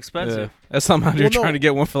 that's too Yeah. expensive. That's somehow you're Well, no. trying to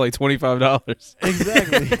get one for like $25.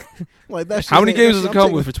 exactly. Like that. How many games does it I'm come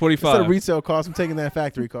taking- with for Instead of 25? retail cost, I'm taking that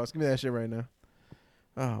factory cost. Give me that shit right now.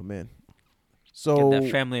 Oh man. Get So that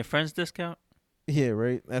family and friends discount. yeah,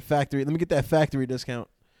 right. That factory. Let me get that factory discount.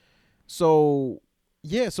 So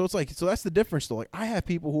yeah, so it's like that's the difference though. Like I have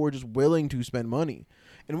people who are just willing to spend money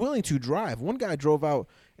and willing to drive. One guy drove out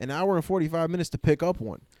an hour and 45 minutes to pick up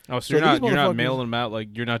one. Oh, So so you're these not motherfuckers- mailing them out, like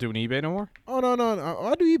you're not doing eBay no more? Oh no,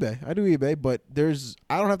 I do eBay, but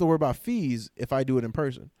I don't have to worry about fees if I do it in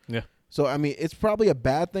person. Yeah. So I mean, it's probably a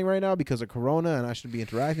bad thing right now because of Corona, and I should be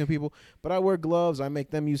interacting with people. But I wear gloves. I make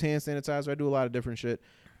them use hand sanitizer. I do a lot of different shit.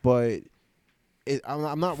 But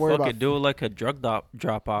I'm not worried Fuck about it, do it like a drug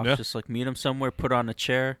drop off. Yeah. Just like meet them somewhere, put on a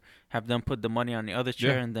chair, have them put the money on the other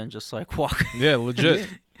chair, Yeah. and then just like walk. Yeah, legit.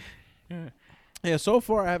 Yeah, so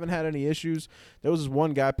far I haven't had any issues. There was this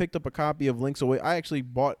one guy, picked up a copy of Link's Awakening. I actually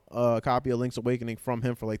bought a copy of Link's Awakening from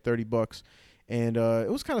him for like $30. And it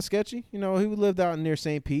was kind of sketchy. You know, he lived out near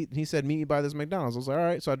St. Pete. And he said, meet me by this McDonald's. I was like, all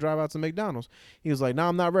right. So I drive out to McDonald's. He was like, no,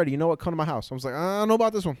 I'm not ready. You know what? Come to my house. I was like, I don't know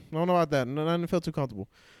about this one. I don't know about that. I didn't feel too comfortable.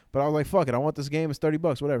 But I was like, fuck it. I want this game. It's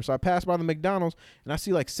 $30, whatever. So I passed by the McDonald's, and I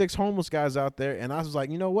see like 6 homeless guys out there. And I was like,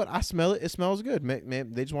 you know what? I smell it. It smells good.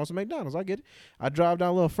 Man, they just want some McDonald's. I get it. I drive down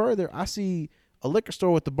a little further. I see a liquor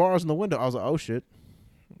store with the bars in the window. I was like, oh, shit.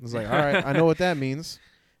 I was like, all right. I know what that means.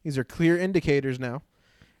 These are clear indicators now.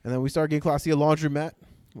 And then we start getting close. I see a laundromat.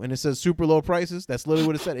 When it says super low prices, that's literally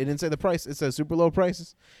what it said. It didn't say the price. It says super low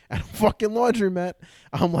prices at a fucking laundromat.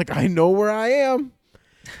 I'm like, I know where I am.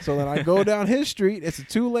 So then I go down his street. It's a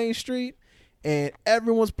 2-lane street, and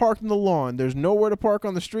everyone's parked in the lawn. There's nowhere to park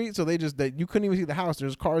on the street, so you couldn't even see the house.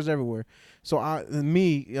 There's cars everywhere. So I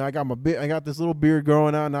got this little beard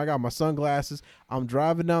growing out, and I got my sunglasses. I'm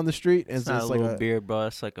driving down the street, and It's not a like little beard, bro.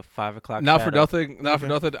 It's like a 5 o'clock. Not for shadow. nothing. Not for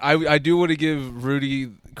nothing. I do want to give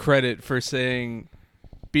Rudy credit for saying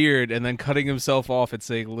beard and then cutting himself off and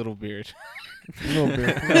saying little beard. little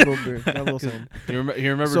beard, little beard, got a little something. He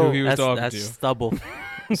remembered So- who he was talking That's to. stubble.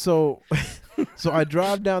 So I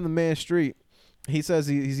drive down the main street. He says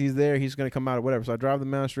he's there. He's gonna come out or whatever. So I drive the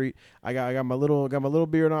main street. I got my little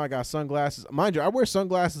beard on. I got sunglasses. Mind you, I wear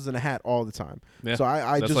sunglasses and a hat all the time. Yeah, So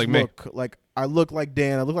I that's just like me. look like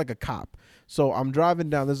Dan. I look like a cop. So I'm driving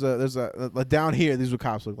down. There's a down here. These are what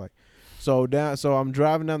cops look like. So I'm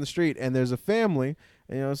driving down the street, and there's a family.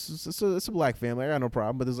 You know, it's a black family. I got no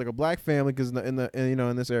problem. But there's like a black family because in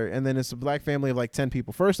this area, and then it's a black family of like 10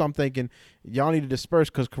 people. First, I'm thinking y'all need to disperse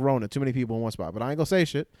because Corona, too many people in one spot. But I ain't gonna say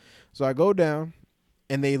shit. So I go down,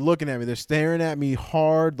 and they looking at me. They're staring at me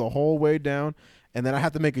hard the whole way down. And then I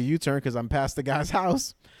have to make a U-turn because I'm past the guy's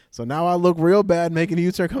house. So now I look real bad making a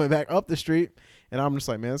U-turn coming back up the street. And I'm just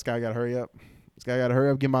like, man, this guy got to hurry up.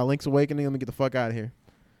 Get my Link's Awakening. Let me get the fuck out of here.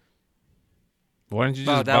 Why don't you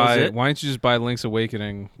Wow, just that was buy? it? Why don't you just buy Link's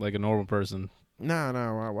Awakening like a normal person? Nah,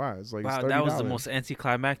 why? It's like Wow, it's $30. that was the most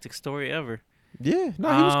anticlimactic story ever. Yeah,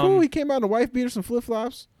 no, he was cool. Um, He came out in a wife beater, some flip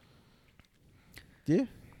flops. Yeah,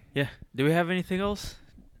 Yeah. Do we have anything else?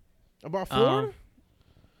 about Florida.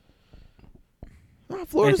 No,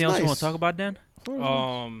 Florida's Anything else nice. you want to talk about, Dan? Florida's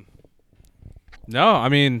nice. No, I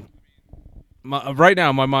mean, right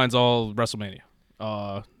now my mind's all WrestleMania.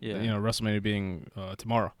 Yeah. You know, WrestleMania being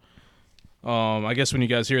tomorrow. I guess when you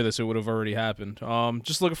guys hear this, it would have already happened.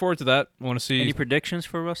 Just looking forward to that. Want to see Any predictions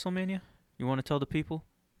for WrestleMania? You want to tell the people?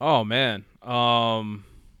 Oh man.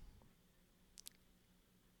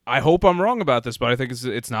 I hope I'm wrong about this, but I think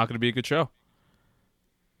it's not going to be a good show.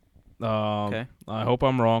 Okay. I hope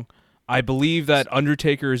I'm wrong. I believe that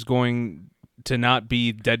Undertaker is going to not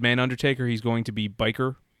be Deadman Undertaker. He's going to be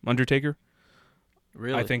Biker Undertaker.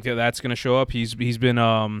 Really? I think that's going to show up. He's been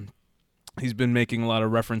making a lot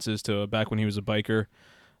of references to back when he was a biker.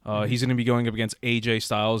 He's going to be going up against AJ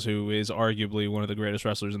Styles, who is arguably one of the greatest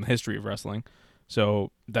wrestlers in the history of wrestling.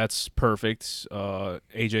 So that's perfect.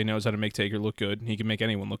 AJ knows how to make Taker look good. He can make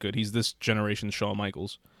anyone look good. He's this generation's Shawn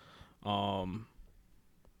Michaels.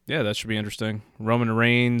 Yeah, that should be interesting. Roman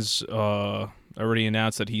Reigns already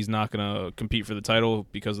announced that he's not going to compete for the title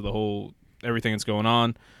because of everything that's going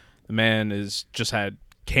on. The man is just had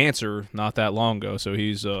cancer not that long ago, so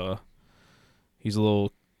he's a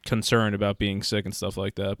little concerned about being sick and stuff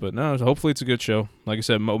like that. But no, hopefully it's a good show. Like I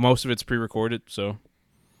said, most of it's pre-recorded, so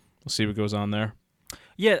we'll see what goes on there.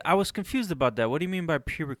 Yeah, I was confused about that. What do you mean by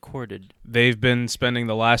pre-recorded? They've been spending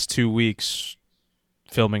the last 2 weeks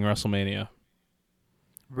filming WrestleMania.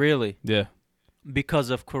 Really? Yeah. Because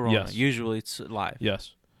of Corona. Yes. Usually it's live.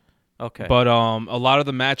 Yes. Okay. But a lot of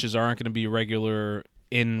the matches aren't going to be regular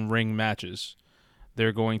in-ring matches.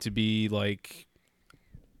 They're going to be like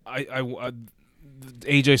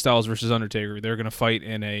AJ Styles versus Undertaker. They're going to fight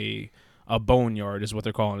in a boneyard is what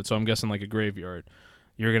they're calling it. So I'm guessing like a graveyard.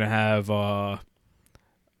 You're going to have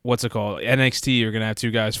what's it called? NXT. You're going to have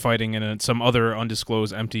 2 guys fighting in some other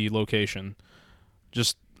undisclosed empty location.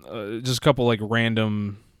 Just a couple like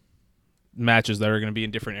random matches that are going to be in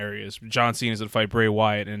different areas. John Cena's going to fight Bray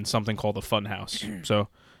Wyatt in something called the Funhouse. So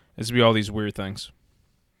it's going to be all these weird things.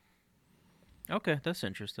 Okay, that's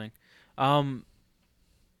interesting. Any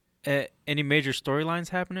major storylines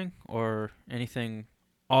happening or anything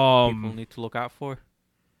people need to look out for?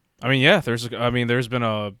 I mean, yeah, there's been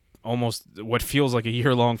a almost what feels like a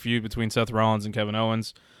year-long feud between Seth Rollins and Kevin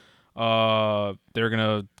Owens. They're going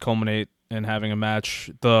to culminate in having a match.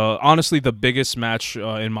 Honestly, the biggest match,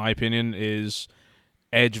 in my opinion, is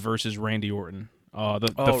Edge versus Randy Orton.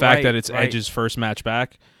 The fact right, that it's right. Edge's first match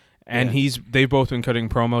back, and Yeah. they've both been cutting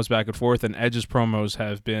promos back and forth, and Edge's promos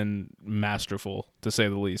have been masterful, to say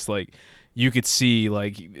the least. Like, you could see,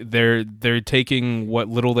 like, they're taking what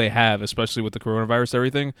little they have, especially with the coronavirus and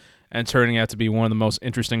everything, and turning out to be one of the most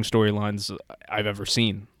interesting storylines I've ever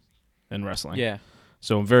seen in wrestling. Yeah.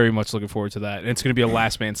 So I'm very much looking forward to that. And it's going to be a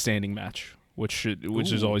last man standing match, which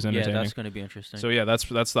is always Yeah, entertaining. that's going to be interesting. So yeah, that's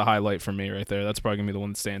the highlight for me right there. That's probably gonna be the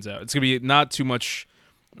one that stands out. It's gonna be not too much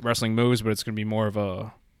wrestling moves, but it's gonna be more of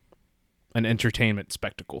an entertainment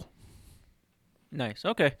spectacle. Nice.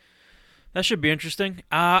 Okay. That should be interesting.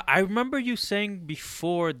 I remember you saying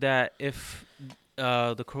before that if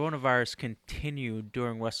the coronavirus continued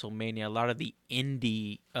during WrestleMania, a lot of the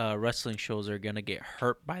indie wrestling shows are going to get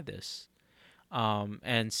hurt by this.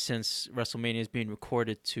 And since WrestleMania is being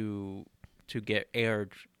recorded to get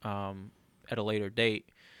aired at a later date,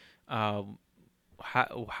 how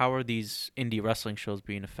are these indie wrestling shows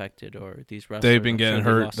being affected, or these wrestlers? They've been I'm sure getting they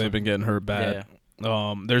hurt. lost They've some- been getting hurt bad. Yeah.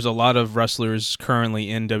 There's a lot of wrestlers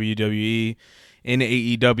currently in WWE, in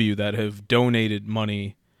AEW, that have donated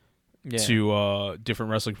money Yeah. to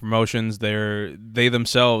different wrestling promotions. They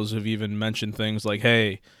themselves have even mentioned things like,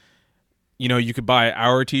 hey, you could buy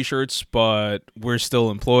our T-shirts, but we're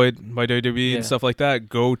still employed by WWE Yeah. and stuff like that.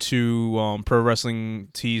 Go to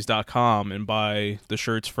ProWrestlingTees.com and buy the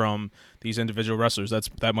shirts from these individual wrestlers.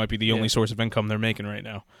 That might be the only Yeah. source of income they're making right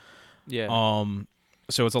now. Yeah.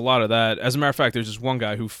 So it's a lot of that. As a matter of fact, there's this one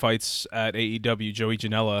guy who fights at AEW, Joey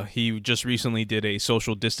Janela. He just recently did a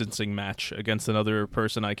social distancing match against another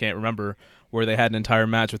person I can't remember, where they had an entire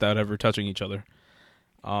match without ever touching each other.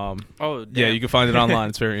 Oh, Yeah, damn. you can find it online.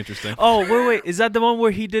 It's very interesting. Oh, wait, is that the one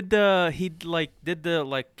where he grabbed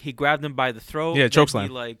him by the throat? Yeah, then chokeslam. he,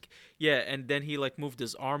 like, yeah, and then he like moved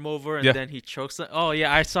his arm over, and Yeah. then he chokeslam. Oh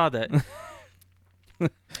yeah, I saw that.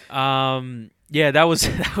 Yeah, that was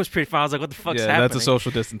pretty fun. I was like, what the fuck's happening? That's a social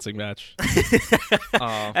distancing match.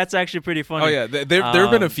 That's actually pretty funny. Oh yeah, there have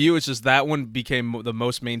been a few. It's just that one became the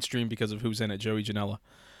most mainstream because of who's in it, Joey Janela.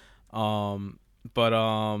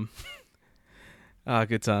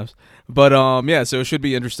 Good times. But yeah, so it should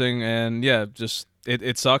be interesting, and yeah, just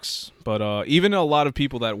it sucks. But even a lot of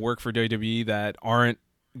people that work for WWE that aren't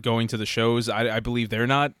going to the shows, I believe they're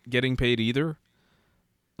not getting paid either.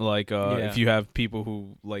 Like if you have people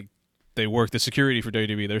who like they work the security for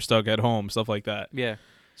WWE, they're stuck at home, stuff like that. Yeah.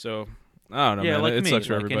 So I don't know, Yeah, man. like It me, sucks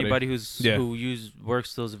for like everybody. anybody Yeah. who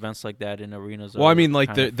works those events like that in arenas. Well, I are mean, like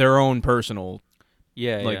kind of- their own personal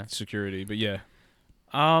yeah. security, but yeah.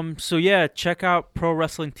 So yeah, check out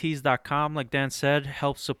ProWrestlingTees.com. Like Dan said,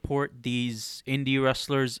 help support these indie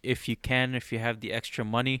wrestlers if you can, if you have the extra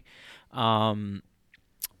money.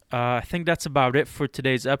 I think that's about it for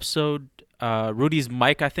today's episode. Rudy's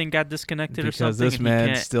mic, I think, got disconnected or something. and he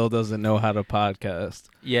can't- still doesn't know how to podcast.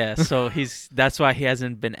 Yeah, so that's why he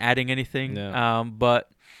hasn't been adding anything. Yeah. But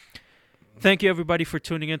thank you everybody for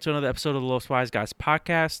tuning in to another episode of the Los Wise Guys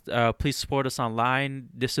podcast. Please support us online.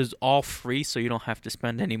 This is all free, so you don't have to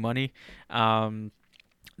spend any money.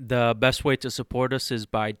 The best way to support us is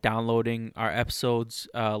by downloading our episodes,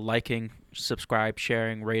 liking, subscribe,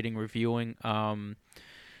 sharing, rating, reviewing.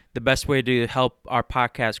 The best way to help our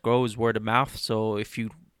podcast grow is word of mouth. So if you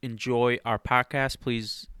enjoy our podcast,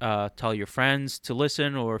 please tell your friends to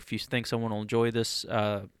listen, or if you think someone will enjoy this,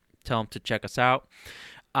 tell them to check us out.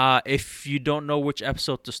 If you don't know which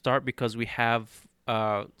episode to start, because we have,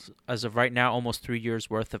 as of right now, almost 3 years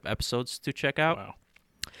worth of episodes to check out. Wow.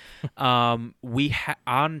 On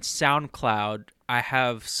SoundCloud, I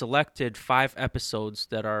have selected 5 episodes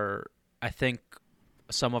that are, I think,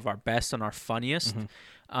 some of our best and our funniest.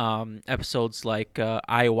 Episodes like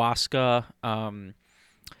ayahuasca,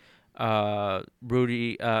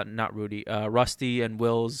 Rusty and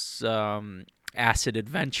Will's acid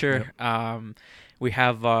adventure. We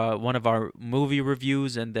have one of our movie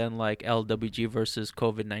reviews, and then like LWG versus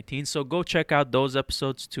COVID-19. So go check out those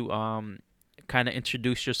episodes to kind of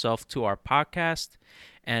introduce yourself to our podcast.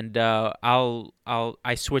 And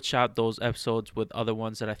I switch out those episodes with other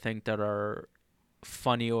ones that I think that are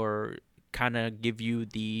funny or kind of give you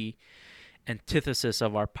the antithesis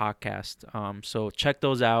of our podcast. So check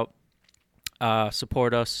those out.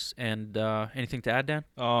 Support us. And anything to add, Dan?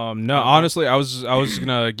 No, honestly, I was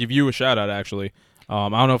gonna give you a shout out actually. I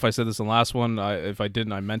don't know if I said this in the last one. If I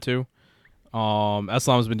didn't, I meant to.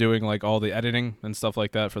 Eslam's been doing like all the editing and stuff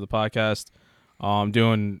like that for the podcast.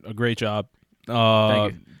 Doing a great job.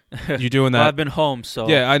 Thank you. You're doing that. Well, I've been home, so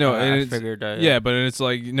Yeah, I know. I and it's, figured. yeah, but it's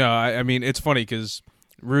like no. I mean, it's funny because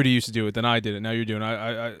Rudy used to do it, then I did it. Now you're doing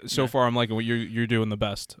it. So Yeah. far I'm liking what you're doing the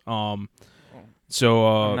best. So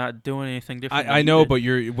I'm not doing anything different. than I you know, did. but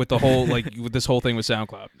you're with the whole with this whole thing with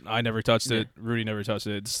SoundCloud. I never touched Yeah. it. Rudy never touched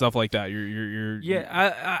it. Stuff like that. You're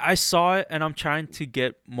Yeah, I saw it, and I'm trying to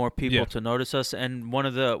get more people Yeah. to notice us. And one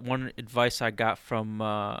advice I got from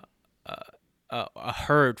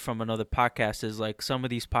heard from another podcast is like some of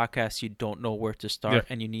these podcasts you don't know where to start, Yeah.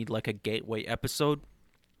 and you need like a gateway episode.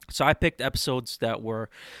 So I picked episodes that were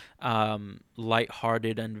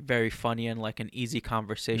lighthearted and very funny and like an easy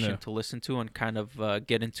conversation Yeah. to listen to and kind of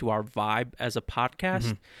get into our vibe as a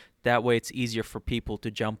podcast. Mhm. That way it's easier for people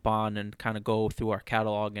to jump on and kind of go through our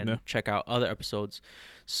catalog and Yeah. check out other episodes.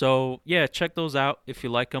 So, yeah, check those out. If you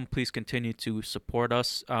like them, please continue to support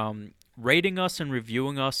us. Rating us and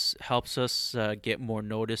reviewing us helps us get more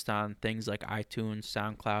noticed on things like iTunes,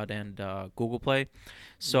 SoundCloud, and Google Play.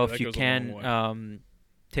 So Yeah, if that you goes a can long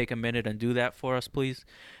take a minute and do that for us, please.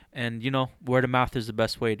 And, word of mouth is the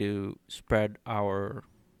best way to spread our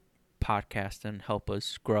podcast and help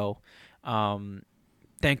us grow.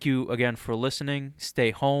 Thank you again for listening.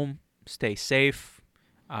 Stay home, stay safe,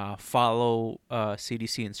 follow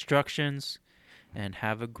CDC instructions, and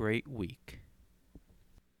have a great week.